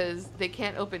outwards because they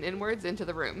can't open inwards into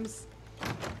the rooms.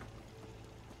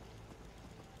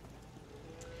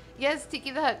 Yes,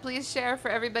 Tiki the Hut, please share for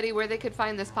everybody where they could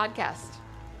find this podcast.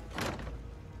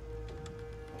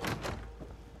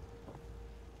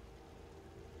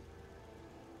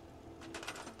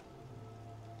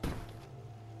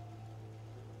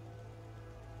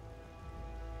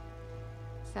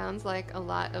 Sounds like a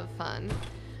lot of fun.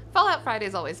 Fallout Friday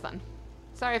is always fun.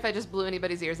 Sorry if I just blew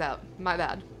anybody's ears out. My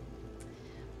bad.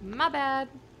 My bad.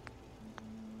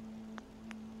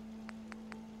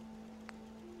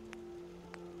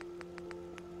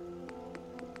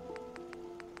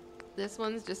 This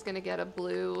one's just gonna get a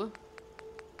blue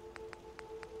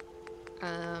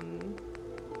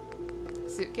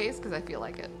suitcase because I feel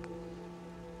like it.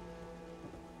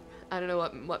 I don't know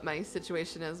what my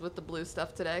situation is with the blue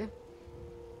stuff today.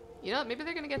 You know what? Maybe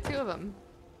they're gonna get 2 of them.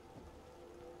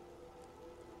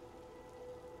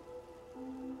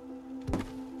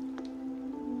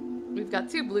 We've got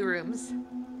 2 blue rooms.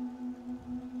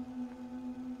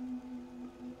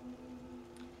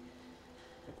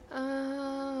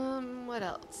 What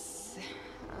else?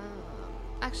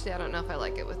 Actually, I don't know if I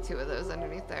like it with 2 of those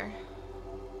underneath there.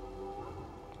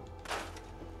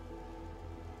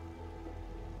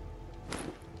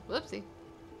 Whoopsie.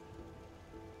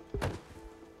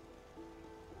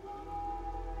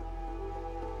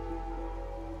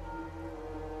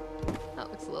 That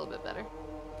looks a little bit better.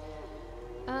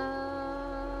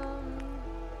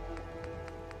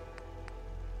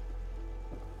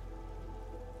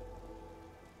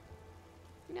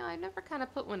 You know, I never kind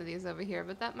of put one of these over here,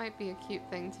 but that might be a cute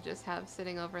thing to just have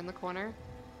sitting over in the corner.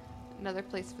 Another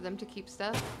place for them to keep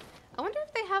stuff. I wonder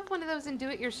if they have one of those in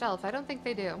do-it-yourself. I don't think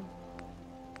they do.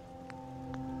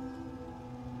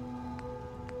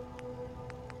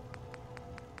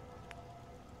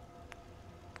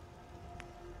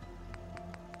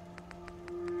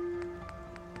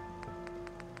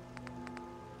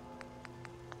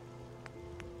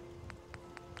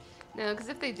 No, because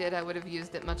if they did, I would have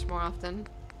used it much more often.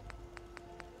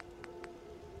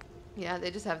 Yeah, they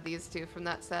just have these two from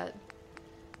that set.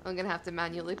 I'm gonna have to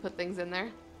manually put things in there.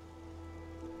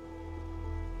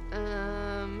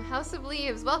 House of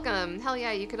Leaves, welcome! Hell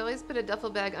yeah, you could always put a duffel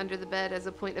bag under the bed as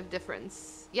a point of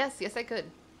difference. Yes, yes I could.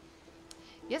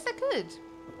 Yes I could!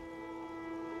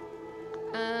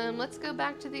 Let's go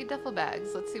back to the duffel bags.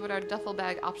 Let's see what our duffel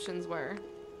bag options were.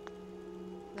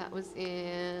 That was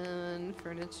in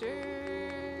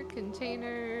furniture,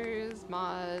 containers,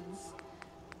 mods.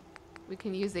 We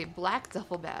can use a black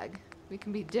duffel bag. We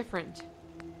can be different.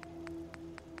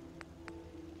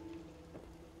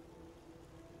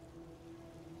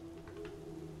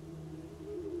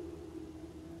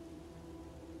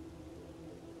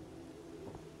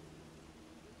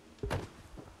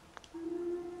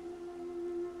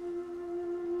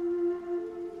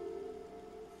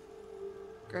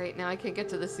 Great, now I can't get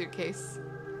to the suitcase.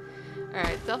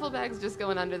 Alright, duffel bag's just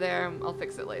going under there. I'll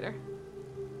fix it later.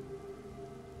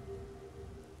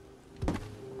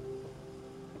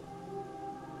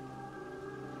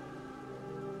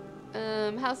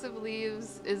 House of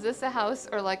Leaves, is this a house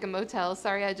or like a motel?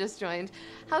 Sorry, I just joined.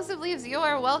 House of Leaves, you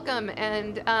are welcome.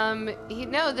 And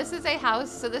no, this is a house,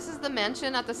 so this is the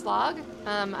mansion at the Slog.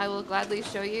 I will gladly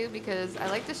show you because I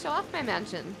like to show off my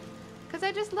mansion because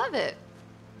I just love it.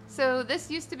 So this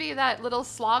used to be that little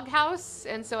Slog house,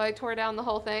 and so I tore down the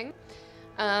whole thing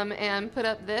and put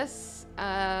up this.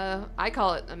 I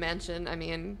call it a mansion. I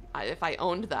mean, if I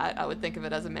owned that, I would think of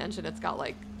it as a mansion. It's got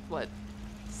like, what,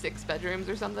 6 bedrooms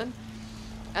or something?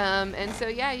 And so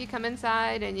yeah, you come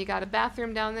inside and you got a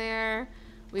bathroom down there.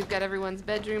 We've got everyone's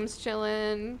bedrooms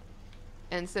chilling.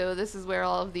 And so this is where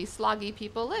all of the sloggy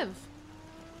people live.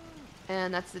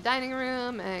 And that's the dining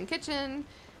room and kitchen.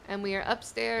 And we are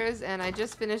upstairs, and I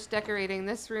just finished decorating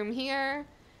this room here.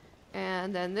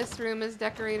 And then this room is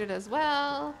decorated as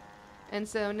well. And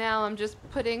so now I'm just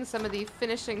putting some of the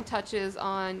finishing touches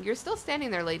on... You're still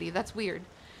standing there, lady. That's weird.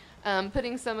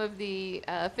 Putting some of the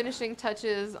finishing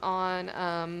touches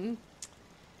on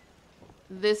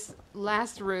this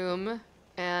last room.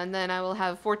 And then I will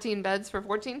have 14 beds for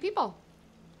 14 people.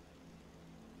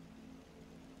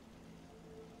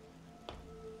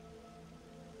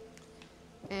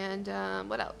 And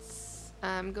what else?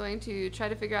 I'm going to try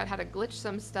to figure out how to glitch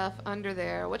some stuff under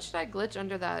there. What should I glitch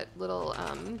under that little,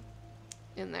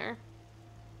 in there?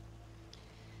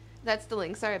 That's the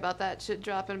link. Sorry about that. Should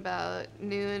drop in about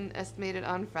noon, estimated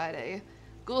on Friday.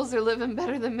 Ghouls are living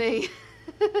better than me.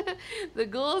 The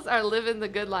ghouls are living the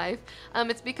good life.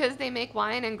 It's because they make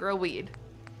wine and grow weed.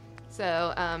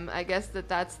 So, I guess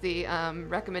that's the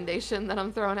recommendation that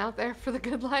I'm throwing out there for the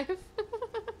good life.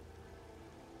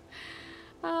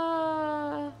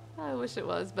 I wish it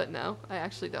was, but no, I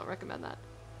actually don't recommend that.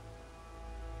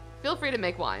 Feel free to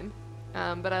make wine,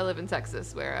 but I live in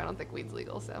Texas where I don't think weed's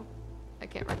legal, so I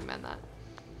can't recommend that.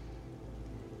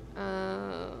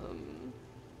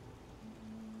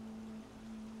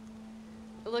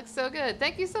 It looks so good.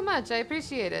 Thank you so much. I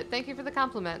appreciate it. Thank you for the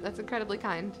compliment. That's incredibly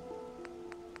kind.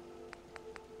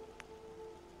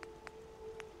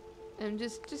 I'm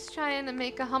just trying to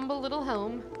make a humble little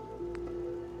home.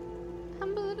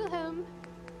 Humble little home.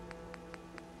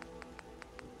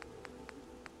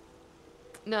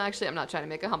 No, actually, I'm not trying to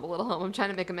make a humble little home. I'm trying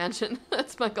to make a mansion.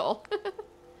 That's my goal.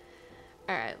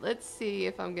 Alright, let's see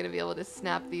if I'm going to be able to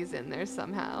snap these in there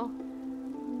somehow.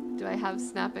 Do I have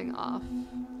snapping off?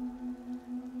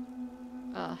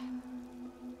 Ugh.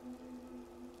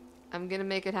 I'm going to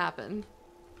make it happen.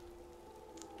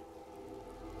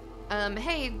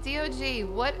 Hey, DOG,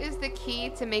 what is the key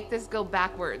to make this go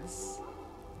backwards?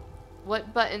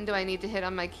 What button do I need to hit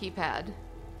on my keypad?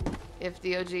 If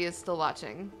DOG is still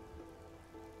watching.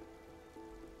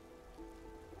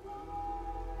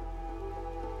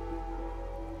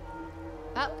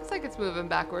 That looks like it's moving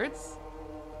backwards.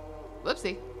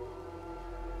 Whoopsie.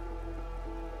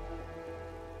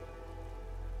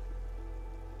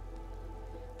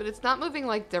 But it's not moving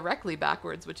like directly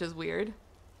backwards, which is weird.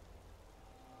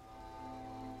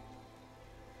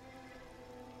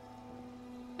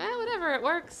 Whatever, it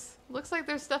works. Looks like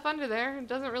there's stuff under there. It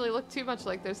doesn't really look too much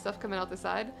like there's stuff coming out the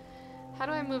side. How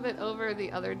do I move it over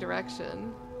the other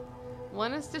direction?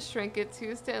 1 is to shrink it, 2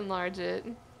 is to enlarge it.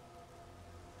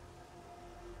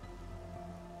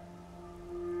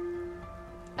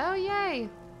 Oh, yay.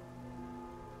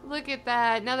 Look at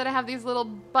that. Now that I have these little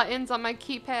buttons on my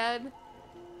keypad,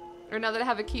 or now that I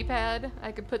have a keypad,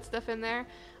 I could put stuff in there.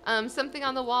 Something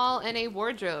on the wall and a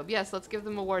wardrobe. Yes, let's give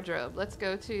them a wardrobe. Let's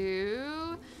go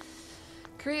to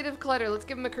creative clutter. Let's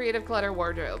give them a creative clutter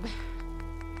wardrobe.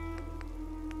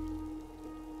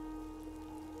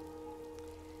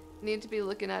 Need to be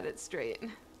looking at it straight.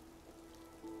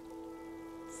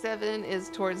 7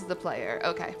 is towards the player.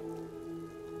 Okay.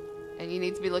 And you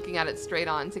need to be looking at it straight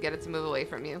on to get it to move away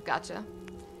from you. Gotcha.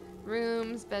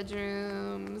 Rooms,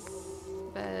 bedrooms,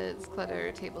 beds,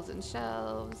 clutter, tables and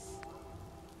shelves.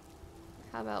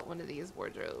 How about one of these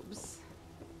wardrobes?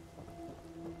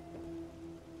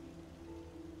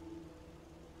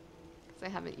 Because I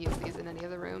haven't used these in any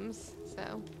of the rooms,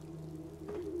 so.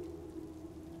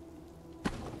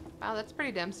 Wow, that's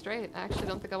pretty damn straight. I actually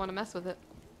don't think I want to mess with it.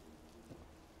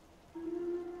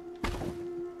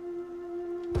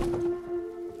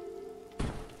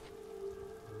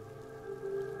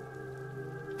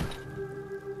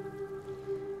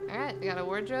 Alright, we got a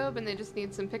wardrobe and they just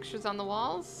need some pictures on the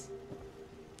walls.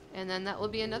 And then that will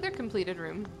be another completed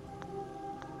room.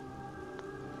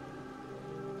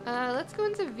 Let's go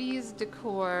into V's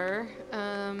decor.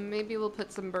 Maybe we'll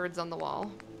put some birds on the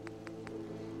wall.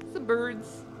 Some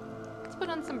birds. Let's put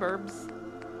on some burbs.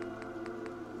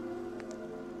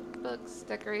 Books,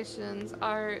 decorations,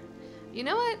 art. You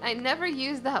know what? I never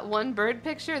used that one bird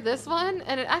picture, this one,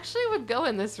 and it actually would go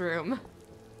in this room.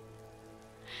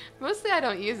 Mostly I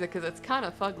don't use it because it's kind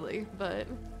of fugly, but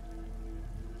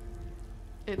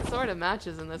it sort of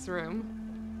matches in this room.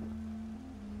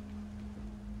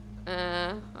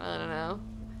 I don't know.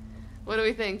 What do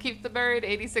we think? Keep the bird,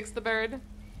 86 the bird.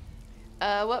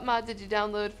 What mod did you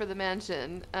download for the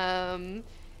mansion?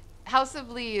 House of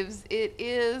Leaves. It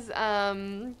is,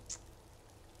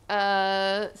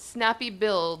 Snappy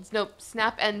Builds. Nope,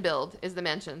 Snap and Build is the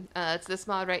mansion. It's this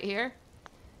mod right here.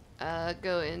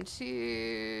 Go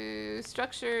into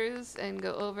structures and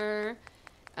go over.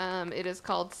 It is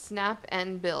called Snap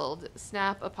and Build.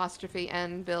 Snap apostrophe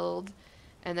and build.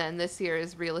 And then this here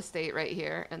is real estate right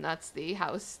here. And that's the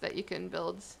house that you can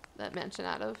build that mansion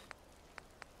out of.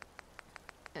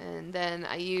 And then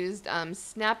I used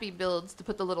Snappy Builds to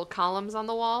put the little columns on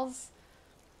the walls.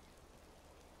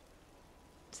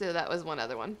 So that was one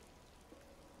other one.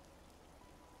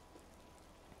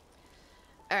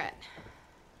 Alright.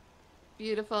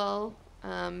 Beautiful.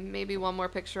 Maybe one more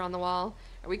picture on the wall.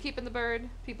 Are we keeping the bird?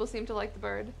 People seem to like the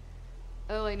bird.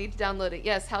 Oh, I need to download it.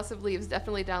 Yes, House of Leaves,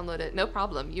 definitely download it. No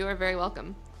problem. You are very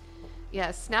welcome.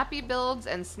 Yes, Snappy Builds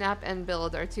and Snap and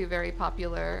Build are two very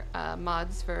popular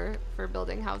mods for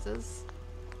building houses.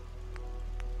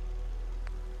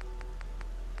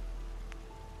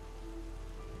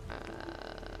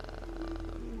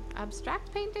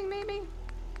 Abstract painting, maybe?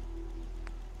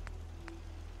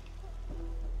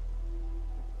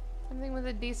 Something with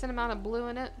a decent amount of blue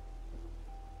in it.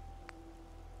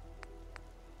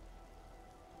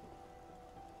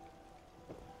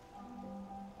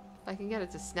 If I can get it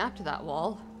to snap to that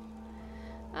wall.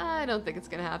 I don't think it's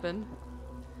gonna happen.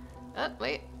 Oh,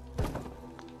 wait.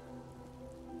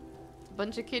 It's a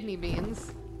bunch of kidney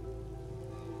beans.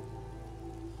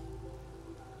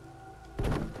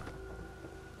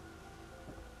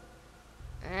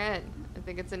 Alright, I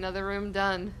think it's another room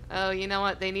done. Oh, you know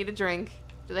what? They need a drink.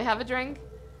 Do they have a drink?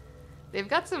 They've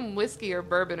got some whiskey or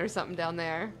bourbon or something down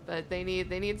there, but they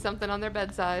need something on their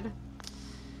bedside.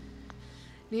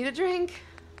 Need a drink.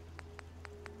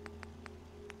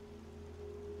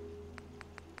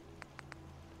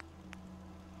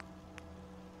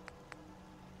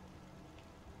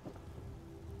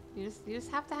 You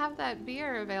just have to have that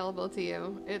beer available to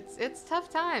you. It's tough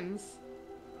times.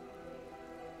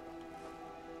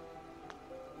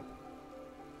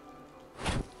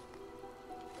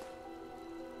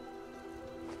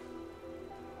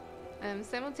 I'm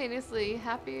simultaneously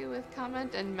happy with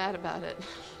comment and mad about it.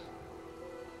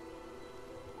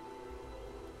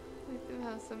 I think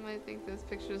how some might think those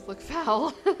pictures look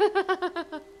foul.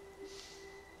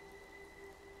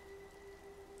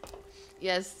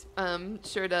 Yes,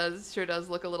 sure does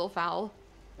look a little foul.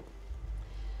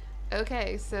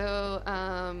 Okay, so,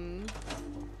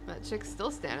 that chick's still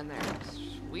standing there. It's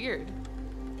weird.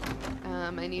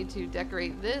 I need to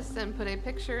decorate this and put a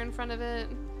picture in front of it.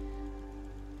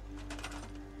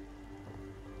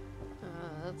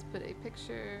 Let's put a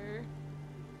picture.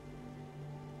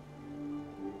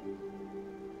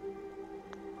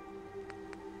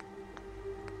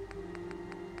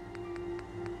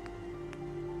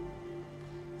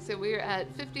 So we're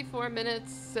at 54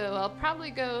 minutes, so I'll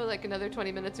probably go like another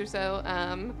 20 minutes or so.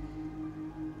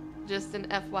 Just an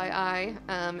FYI,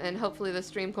 and hopefully the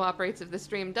stream cooperates. If the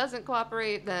stream doesn't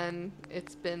cooperate, then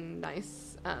it's been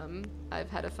nice. I've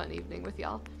had a fun evening with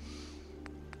y'all.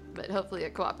 But hopefully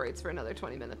it cooperates for another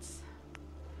 20 minutes.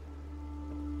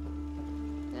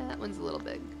 Yeah, that one's a little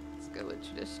big. Let's go with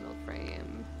traditional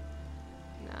frame.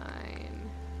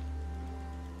 9.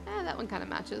 That one kind of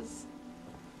matches.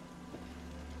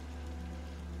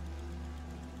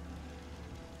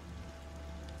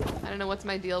 I don't know what's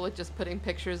my deal with just putting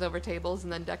pictures over tables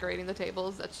and then decorating the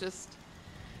tables. That's just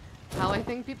how I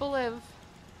think people live.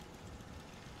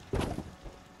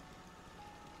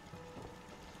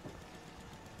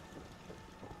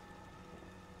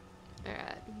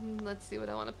 Alright, let's see what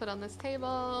I want to put on this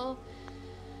table.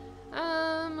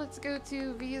 Let's go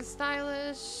to V's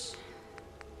Stylish.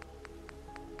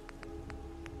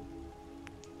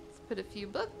 Let's put a few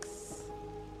books.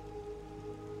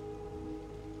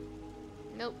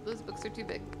 Nope, those books are too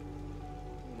big.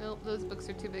 Nope, those books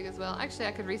are too big as well. Actually,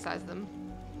 I could resize them.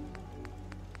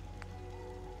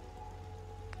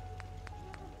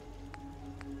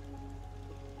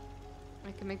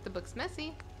 I can make the books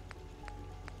messy.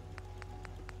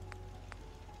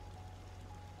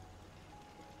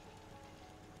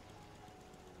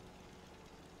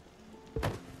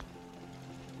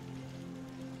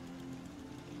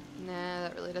 Nah,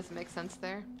 that really doesn't make sense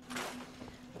there.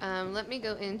 Let me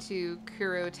go into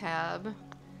Kuro tab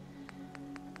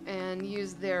and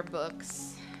use their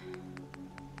books.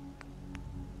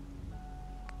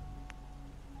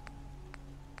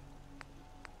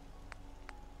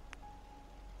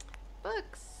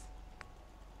 Books.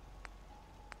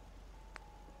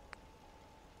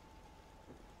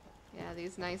 Yeah,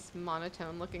 these nice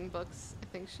monotone looking books I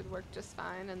think should work just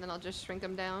fine, and then I'll just shrink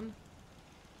them down.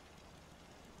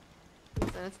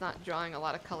 Then it's not drawing a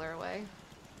lot of color away.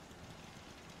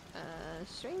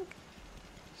 Shrink.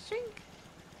 Shrink.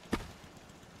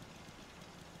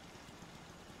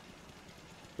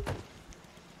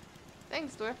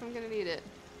 Thanks, Dwarf. I'm gonna need it.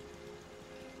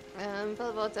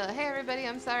 Volta. Hey, everybody.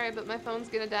 I'm sorry, but my phone's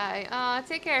gonna die.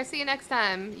 Take care. See you next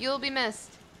time. You'll be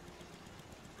missed.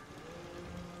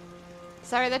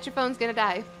 Sorry that your phone's gonna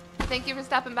die. Thank you for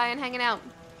stopping by and hanging out.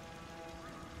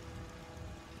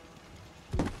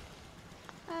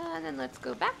 And then let's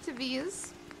go back to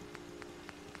V's.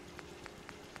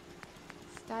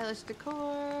 Stylish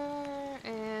decor,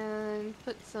 and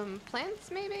put some plants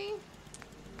maybe?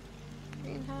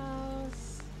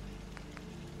 Greenhouse.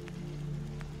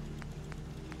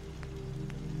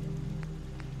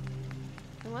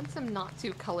 I want some not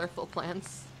too colorful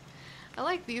plants. I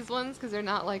like these ones because they're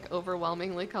not like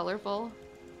overwhelmingly colorful.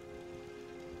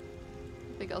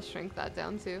 I think I'll shrink that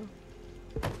down too.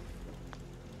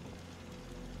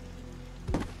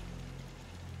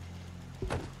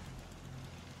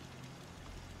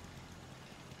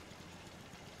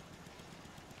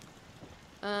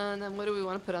 And then what do we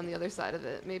want to put on the other side of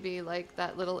it? Maybe like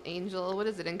that little angel. What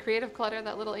is it in Creative Clutter,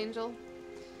 that little angel?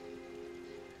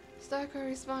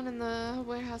 Starcar respawn in the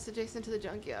warehouse adjacent to the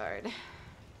junkyard.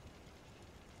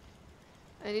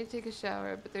 I need to take a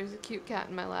shower, but there's a cute cat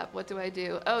in my lap. What do I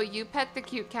do? Oh, you pet the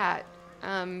cute cat.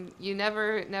 You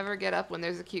never get up when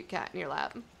there's a cute cat in your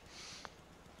lap.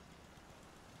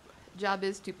 Job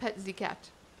is to pet the cat.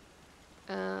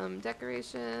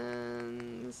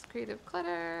 Decorations, creative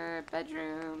clutter,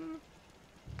 bedroom.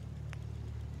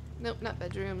 Nope, not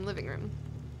bedroom, living room.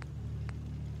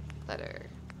 Clutter.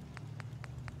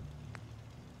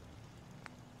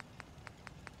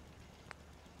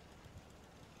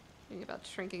 Thinking about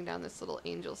shrinking down this little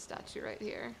angel statue right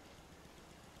here.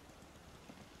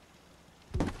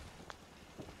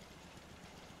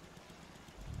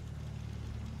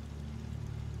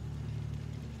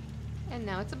 And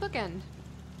now it's a bookend.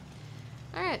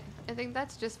 Alright, I think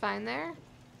that's just fine there.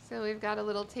 So we've got a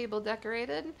little table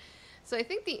decorated. So I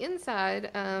think the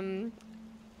inside,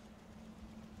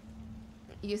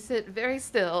 you sit very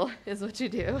still is what you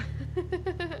do.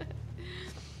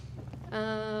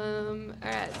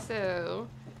 Alright, so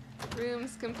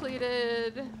rooms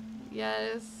completed.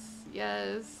 Yes,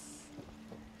 yes,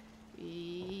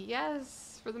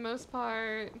 yes for the most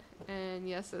part, and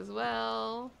yes as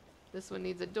well. This one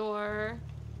needs a door.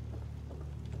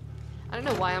 I don't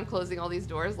know why I'm closing all these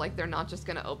doors like they're not just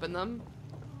gonna open them.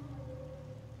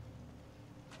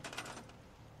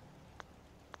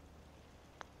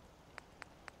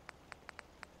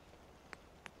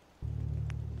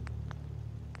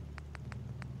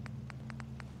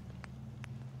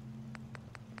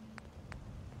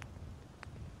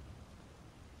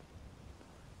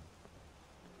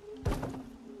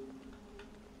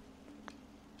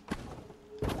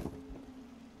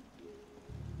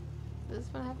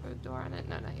 one have a door on it?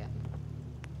 No, not yet.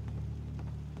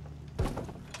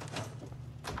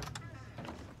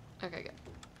 Okay, good.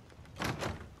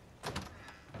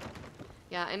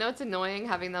 Yeah, I know it's annoying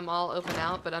having them all open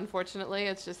out, but unfortunately,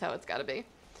 it's just how it's gotta be.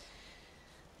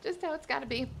 Just how it's gotta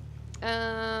be.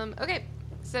 Okay.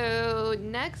 So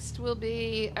next will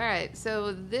be, all right,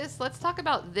 so let's talk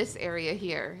about this area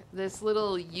here, this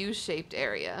little U-shaped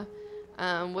area.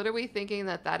 What are we thinking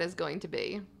that is going to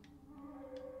be?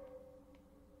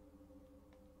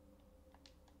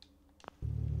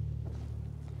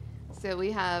 So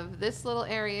we have this little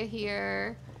area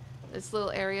here, this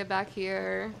little area back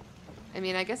here. I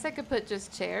mean, I guess I could put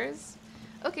just chairs.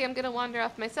 Okay, I'm gonna wander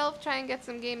off myself, try and get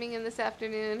some gaming in this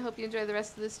afternoon. Hope you enjoy the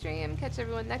rest of the stream. Catch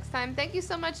everyone next time. Thank you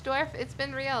so much, Dwarf. It's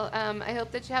been real. I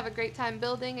hope that you have a great time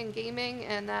building and gaming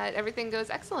and that everything goes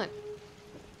excellent.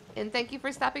 And thank you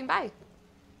for stopping by.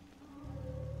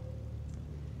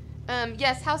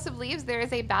 Yes, House of Leaves, there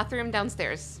is a bathroom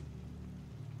downstairs.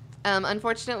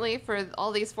 Unfortunately, for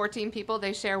all these 14 people,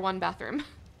 they share one bathroom.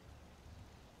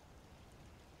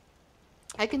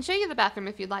 I can show you the bathroom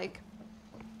if you'd like.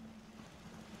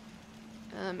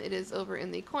 It is over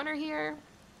in the corner here.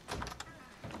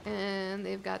 And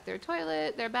they've got their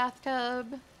toilet, their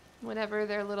bathtub, whatever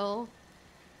their little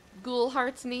ghoul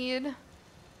hearts need.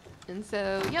 And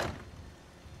so, yep.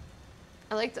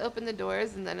 I like to open the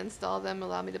doors and then install them,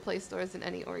 allow me to place doors in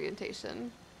any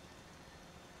orientation.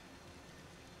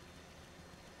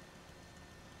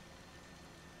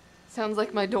 Sounds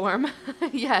like my dorm.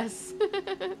 Yes.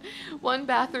 One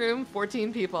bathroom,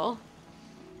 14 people.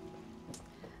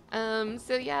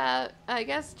 So yeah, I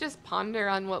guess just ponder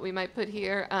on what we might put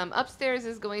here. Upstairs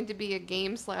is going to be a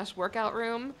game/workout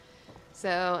room.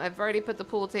 So I've already put the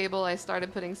pool table. I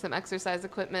started putting some exercise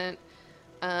equipment.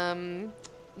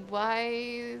 Why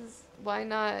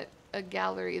not a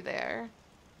gallery there?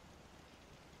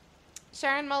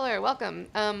 Sharon Muller, welcome.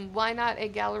 Why not a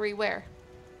gallery where?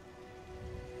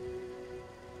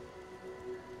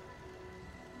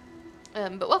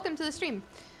 But welcome to the stream.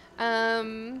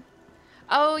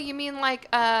 Oh, you mean like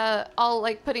all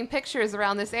like putting pictures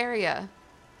around this area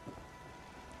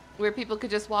where people could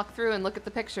just walk through and look at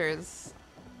the pictures.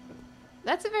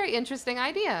 That's a very interesting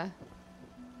idea.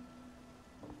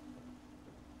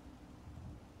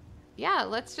 Yeah,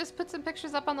 let's just put some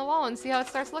pictures up on the wall and see how it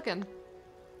starts looking.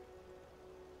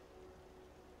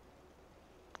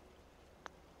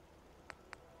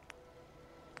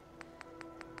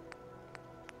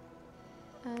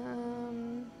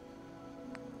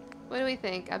 What do we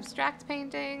think? Abstract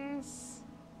paintings?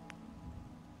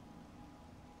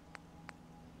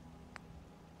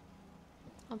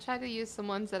 I'll try to use some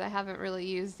ones that I haven't really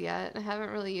used yet. I haven't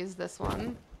really used this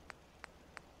one.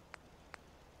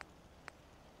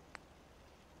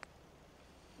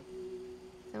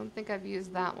 I don't think I've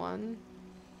used that one.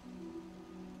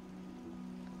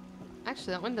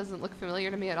 Actually, that one doesn't look familiar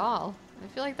to me at all. I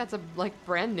feel like that's a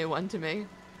brand new one to me.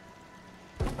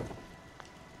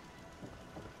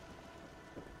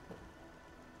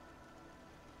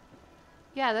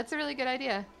 Yeah, that's a really good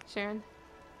idea, Sharon.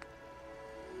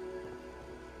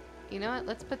 You know what?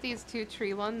 Let's put these two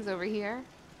tree ones over here.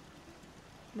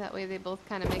 That way they both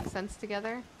kind of make sense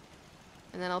together.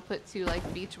 And then I'll put two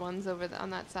beach ones over on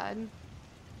that side.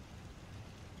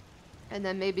 And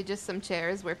then maybe just some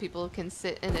chairs where people can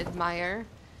sit and admire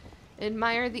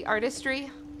the artistry.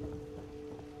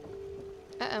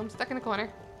 Uh-oh, I'm stuck in a corner.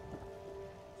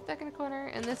 Stuck in a corner,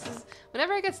 and this is...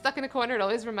 Whenever I get stuck in a corner, it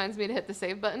always reminds me to hit the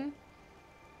save button.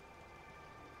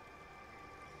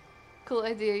 Cool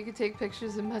idea, you could take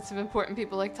pictures of lots of important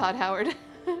people like Todd Howard.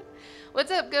 What's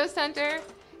up, Ghost Hunter?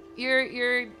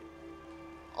 You're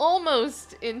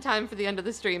almost in time for the end of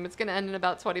the stream. It's gonna end in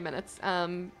about 20 minutes,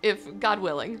 if God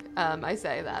willing, I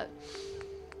say that.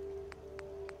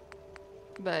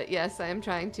 But yes, I am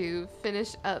trying to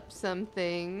finish up some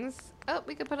things. Oh,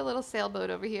 we could put a little sailboat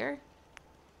over here.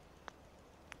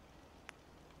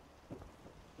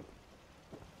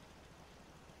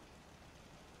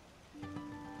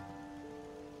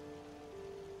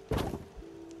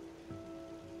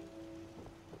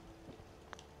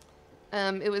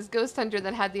 It was Ghost Hunter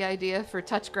that had the idea for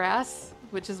Touch Grass,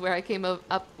 which is where I came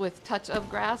up with Touch of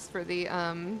Grass for the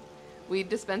weed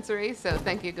dispensary. So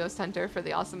thank you, Ghost Hunter, for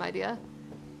the awesome idea.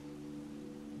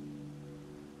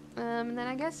 And then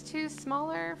I guess two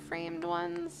smaller framed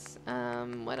ones.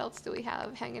 What else do we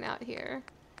have hanging out here?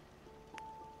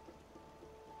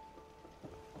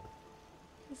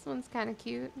 This one's kind of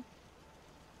cute.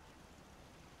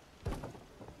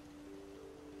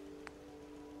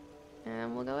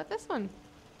 And we'll go with this one.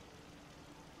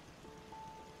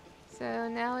 So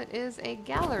now it is a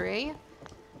gallery.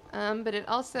 But it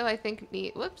also, I think,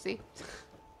 whoopsie.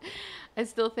 I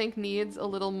still think needs a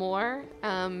little more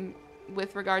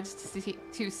with regards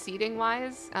to seating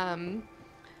wise.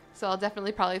 So I'll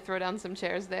definitely probably throw down some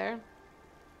chairs there.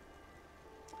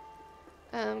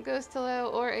 Ghost hello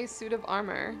or a suit of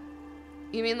armor.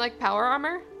 You mean like power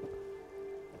armor?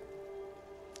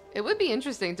 It would be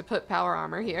interesting to put power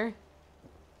armor here.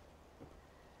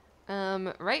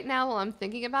 Right now, while I'm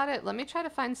thinking about it, let me try to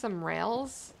find some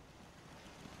rails.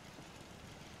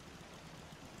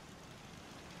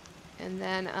 And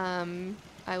then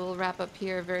I will wrap up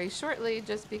here very shortly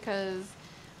just because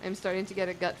I'm starting to get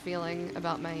a gut feeling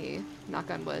about my,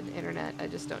 knock on wood, internet. I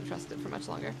just don't trust it for much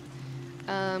longer.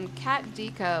 Cat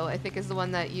Deco, I think, is the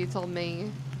one that you told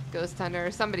me, Ghost Hunter,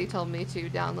 or somebody told me to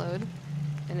download.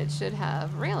 And it should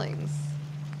have railings.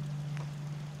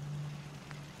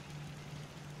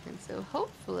 And so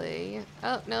hopefully...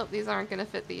 Oh, nope, these aren't going to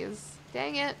fit these.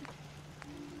 Dang it.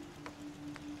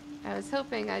 I was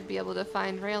hoping I'd be able to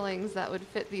find railings that would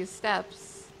fit these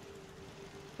steps.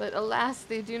 But alas,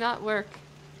 they do not work.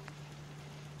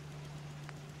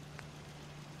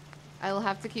 I will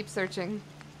have to keep searching.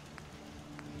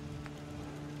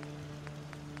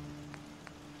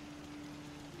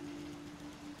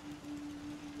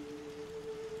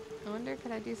 I wonder,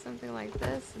 could I do something like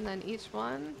this and then each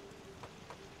one?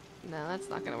 No, that's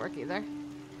not gonna work either.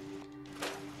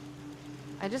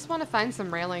 I just want to find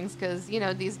some railings because, you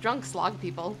know, these drunk slog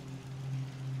people.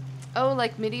 Oh,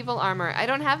 like medieval armor. I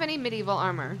don't have any medieval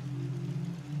armor.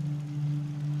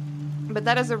 But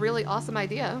that is a really awesome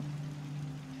idea.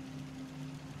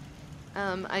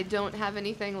 I don't have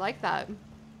anything like that.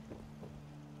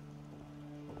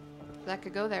 That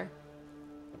could go there.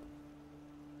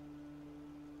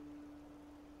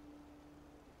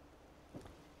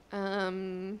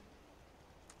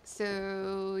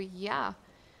 So yeah,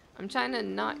 I'm trying to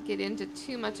not get into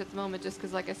too much at the moment just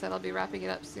because, like I said, I'll be wrapping it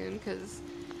up soon because,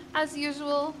 as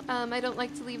usual, I don't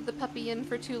like to leave the puppy in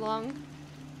for too long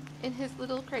in his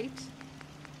little crate.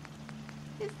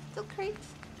 His little crate.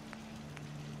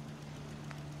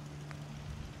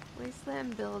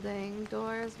 Wasteland building,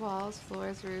 doors, walls,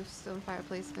 floors, roofs, stone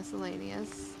fireplace,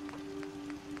 miscellaneous.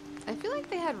 I feel like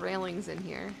they had railings in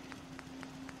here.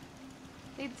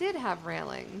 They did have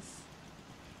railings.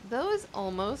 Those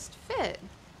almost fit.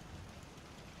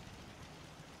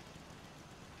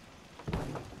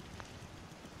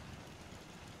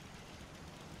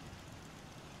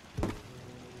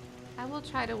 I will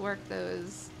try to work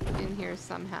those in here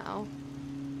somehow.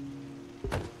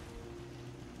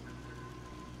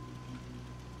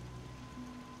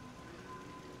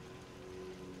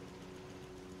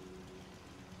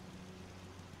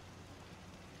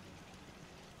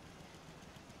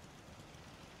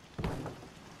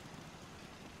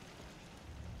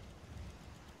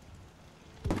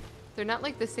 They're not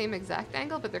like the same exact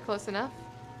angle, but they're close enough.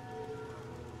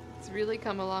 It's really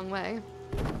come a long way.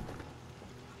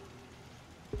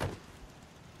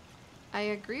 I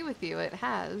agree with you, it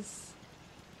has.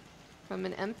 From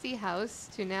an empty house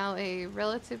to now a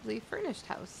relatively furnished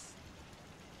house.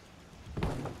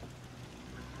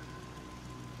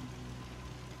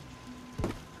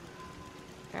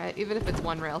 Alright, even if it's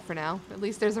one rail for now, at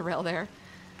least there's a rail there.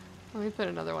 Let me put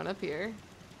another one up here.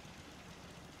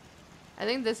 I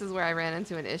think this is where I ran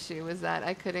into an issue, was that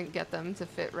I couldn't get them to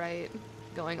fit right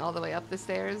going all the way up the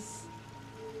stairs.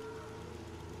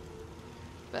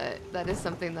 But that is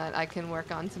something that I can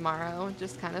work on tomorrow,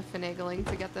 just kind of finagling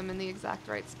to get them in the exact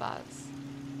right spots.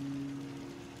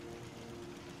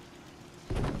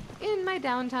 In my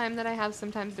downtime that I have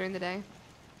sometimes during the day.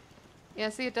 Yeah,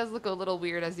 see, it does look a little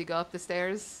weird as you go up the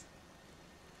stairs,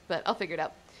 but I'll figure it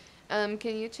out.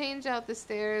 Can you change out the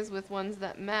stairs with ones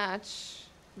that match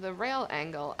the rail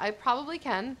angle? I probably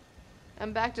can.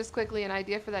 I'm back just quickly. An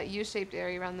idea for that U-shaped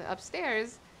area around the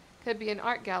upstairs could be an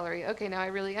art gallery. Okay, now I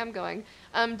really am going.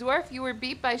 Dwarf, you were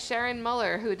beat by Sharon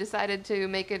Muller, who decided to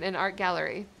make it an art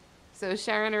gallery. So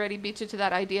Sharon already beat you to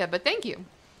that idea, but thank you.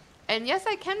 And yes,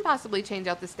 I can possibly change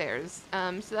out the stairs.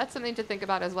 So that's something to think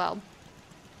about as well.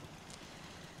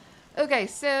 Okay,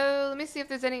 so let me see if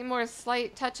there's any more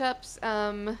slight touch-ups.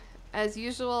 As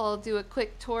usual, I'll do a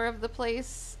quick tour of the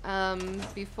place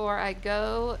before I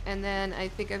go, and then I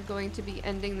think I'm going to be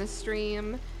ending the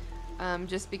stream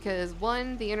just because,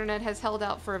 one, the internet has held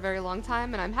out for a very long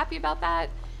time, and I'm happy about that,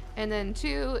 and then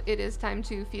two, it is time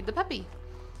to feed the puppy.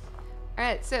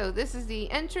 Alright, so this is the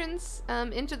entrance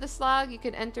into the slog. You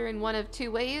can enter in one of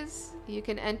two ways. You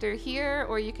can enter here,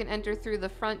 or you can enter through the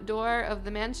front door of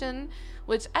the mansion,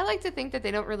 which I like to think that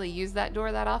they don't really use that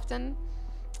door that often.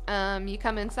 You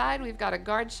come inside, we've got a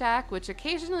guard shack, which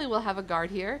occasionally will have a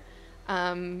guard here.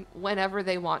 whenever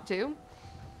they want to.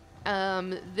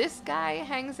 This guy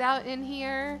hangs out in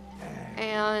here,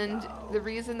 and the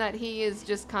reason that he is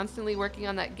just constantly working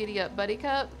on that giddy up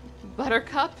buttercup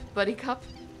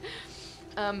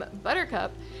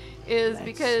is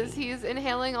because he's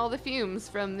inhaling all the fumes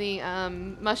from the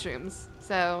mushrooms.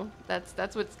 So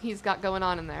that's what he's got going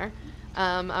on in there.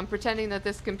 I'm pretending that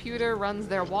this computer runs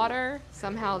their water.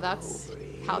 Somehow that's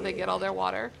how they get all their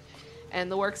water. And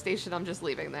the workstation I'm just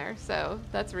leaving there. So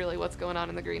that's really what's going on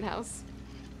in the greenhouse.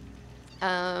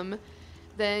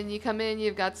 Then you come in,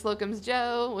 you've got Slocum's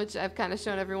Joe, which I've kind of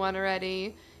shown everyone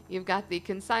already. You've got the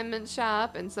consignment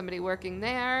shop and somebody working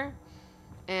there.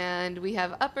 And we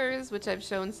have uppers, which I've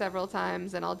shown several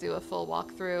times, and I'll do a full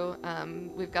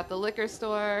walkthrough. We've got the liquor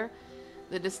store,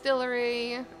 the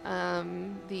distillery,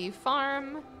 the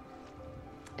farm,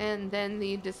 and then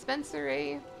the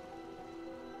dispensary.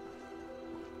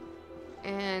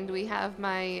 And we have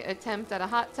my attempt at a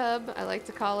hot tub, I like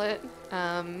to call it.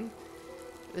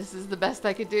 This is the best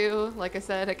I could do. Like I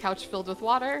said, a couch filled with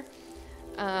water.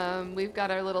 We've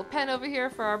got our little pen over here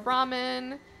for our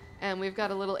Brahmin. And we've got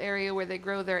a little area where they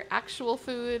grow their actual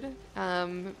food,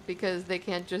 because they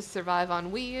can't just survive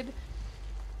on weed.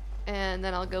 And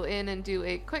then I'll go in and do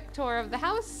a quick tour of the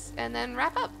house and then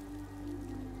wrap up.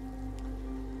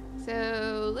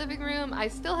 So, living room, I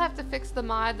still have to fix the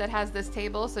mod that has this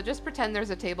table, so just pretend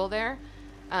there's a table there.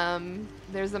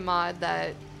 There's a mod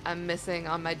that I'm missing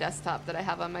on my desktop that I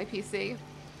have on my PC.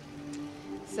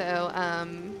 So,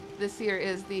 this here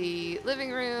is the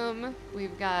living room.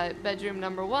 We've got bedroom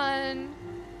number 1,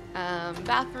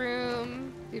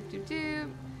 bathroom,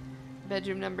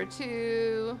 bedroom number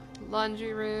 2,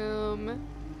 laundry room,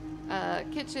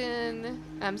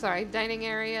 dining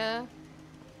area,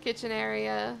 kitchen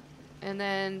area, and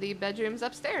then the bedrooms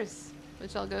upstairs,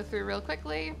 which I'll go through real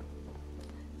quickly.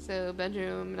 So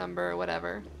bedroom number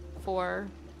whatever, 4,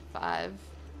 5,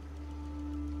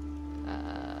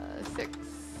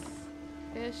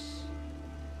 6-ish.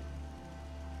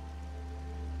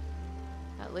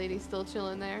 That lady's still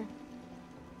chilling there.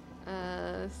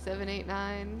 7, 8,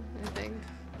 9, I think.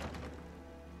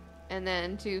 And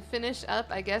then to finish up,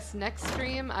 I guess next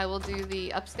stream, I will do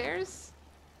the upstairs.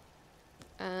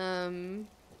 And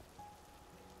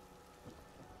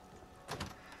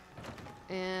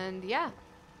yeah.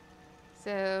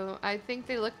 So I think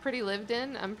they look pretty lived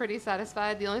in. I'm pretty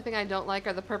satisfied. The only thing I don't like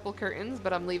are the purple curtains,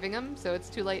 but I'm leaving them, so it's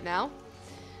too late now.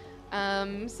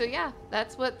 So yeah,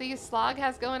 that's what the Slog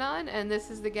has going on, and this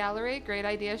is the gallery. Great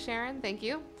idea, Sharon. Thank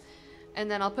you.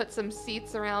 And then I'll put some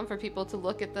seats around for people to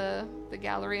look at the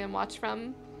gallery and watch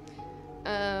from.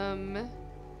 It's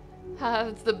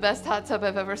the best hot tub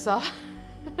I've ever saw.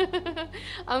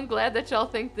 I'm glad that y'all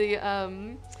think the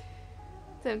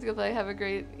time to go play. Have a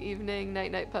great evening.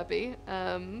 Night night, puppy.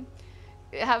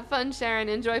 Have fun, Sharon.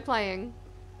 Enjoy playing.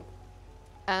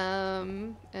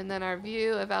 And then our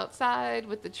view of outside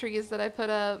with the trees that I put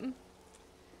up.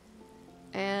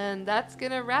 And that's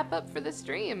gonna wrap up for the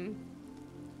stream.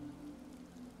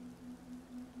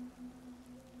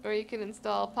 Or you can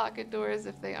install pocket doors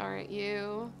if they aren't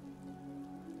you.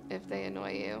 If they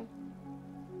annoy you.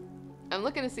 I'm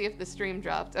looking to see if the stream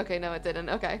dropped. Okay, no it didn't.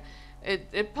 Okay.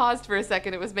 It paused for a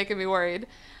second. It was making me worried.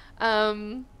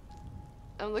 I'm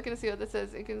looking to see what this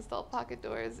says. You can install pocket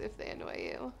doors if they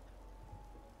annoy you.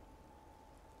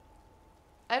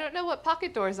 I don't know what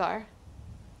pocket doors are.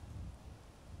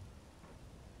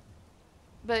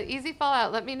 But easy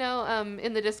Fallout, let me know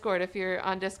in the Discord if you're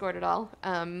on Discord at all.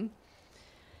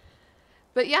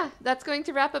 But yeah, that's going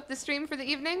to wrap up the stream for the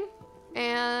evening.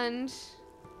 And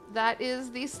that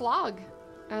is the Slog.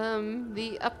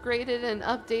 The upgraded and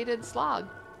updated Slog.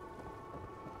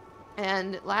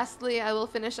 And lastly, I will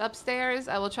finish upstairs.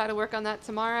 I will try to work on that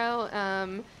tomorrow.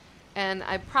 And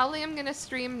I probably am going to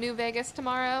stream New Vegas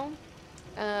tomorrow.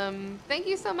 Thank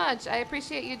you so much. I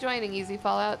appreciate you joining, Easy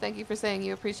Fallout. Thank you for saying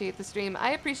you appreciate the stream.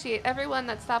 I appreciate everyone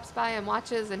that stops by and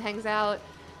watches and hangs out.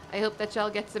 I hope that y'all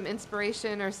get some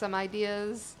inspiration or some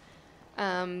ideas.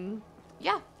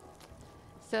 Yeah.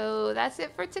 So that's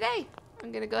it for today.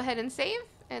 I'm going to go ahead and save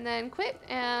and then quit,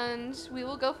 and we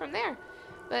will go from there.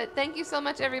 But thank you so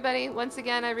much, everybody. Once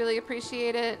again, I really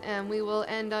appreciate it, and we will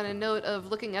end on a note of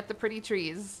looking at the pretty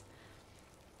trees.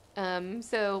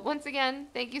 So once again,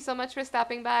 thank you so much for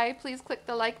stopping by. Please click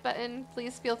the like button.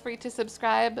 Please feel free to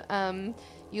subscribe.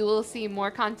 You will see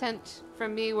more content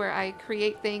from me where I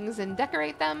create things and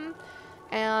decorate them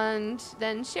and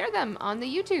then share them on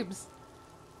the YouTubes.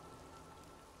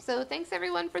 So thanks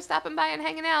everyone for stopping by and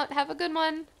hanging out. Have a good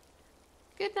one.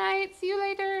 Good night. See you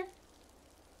later.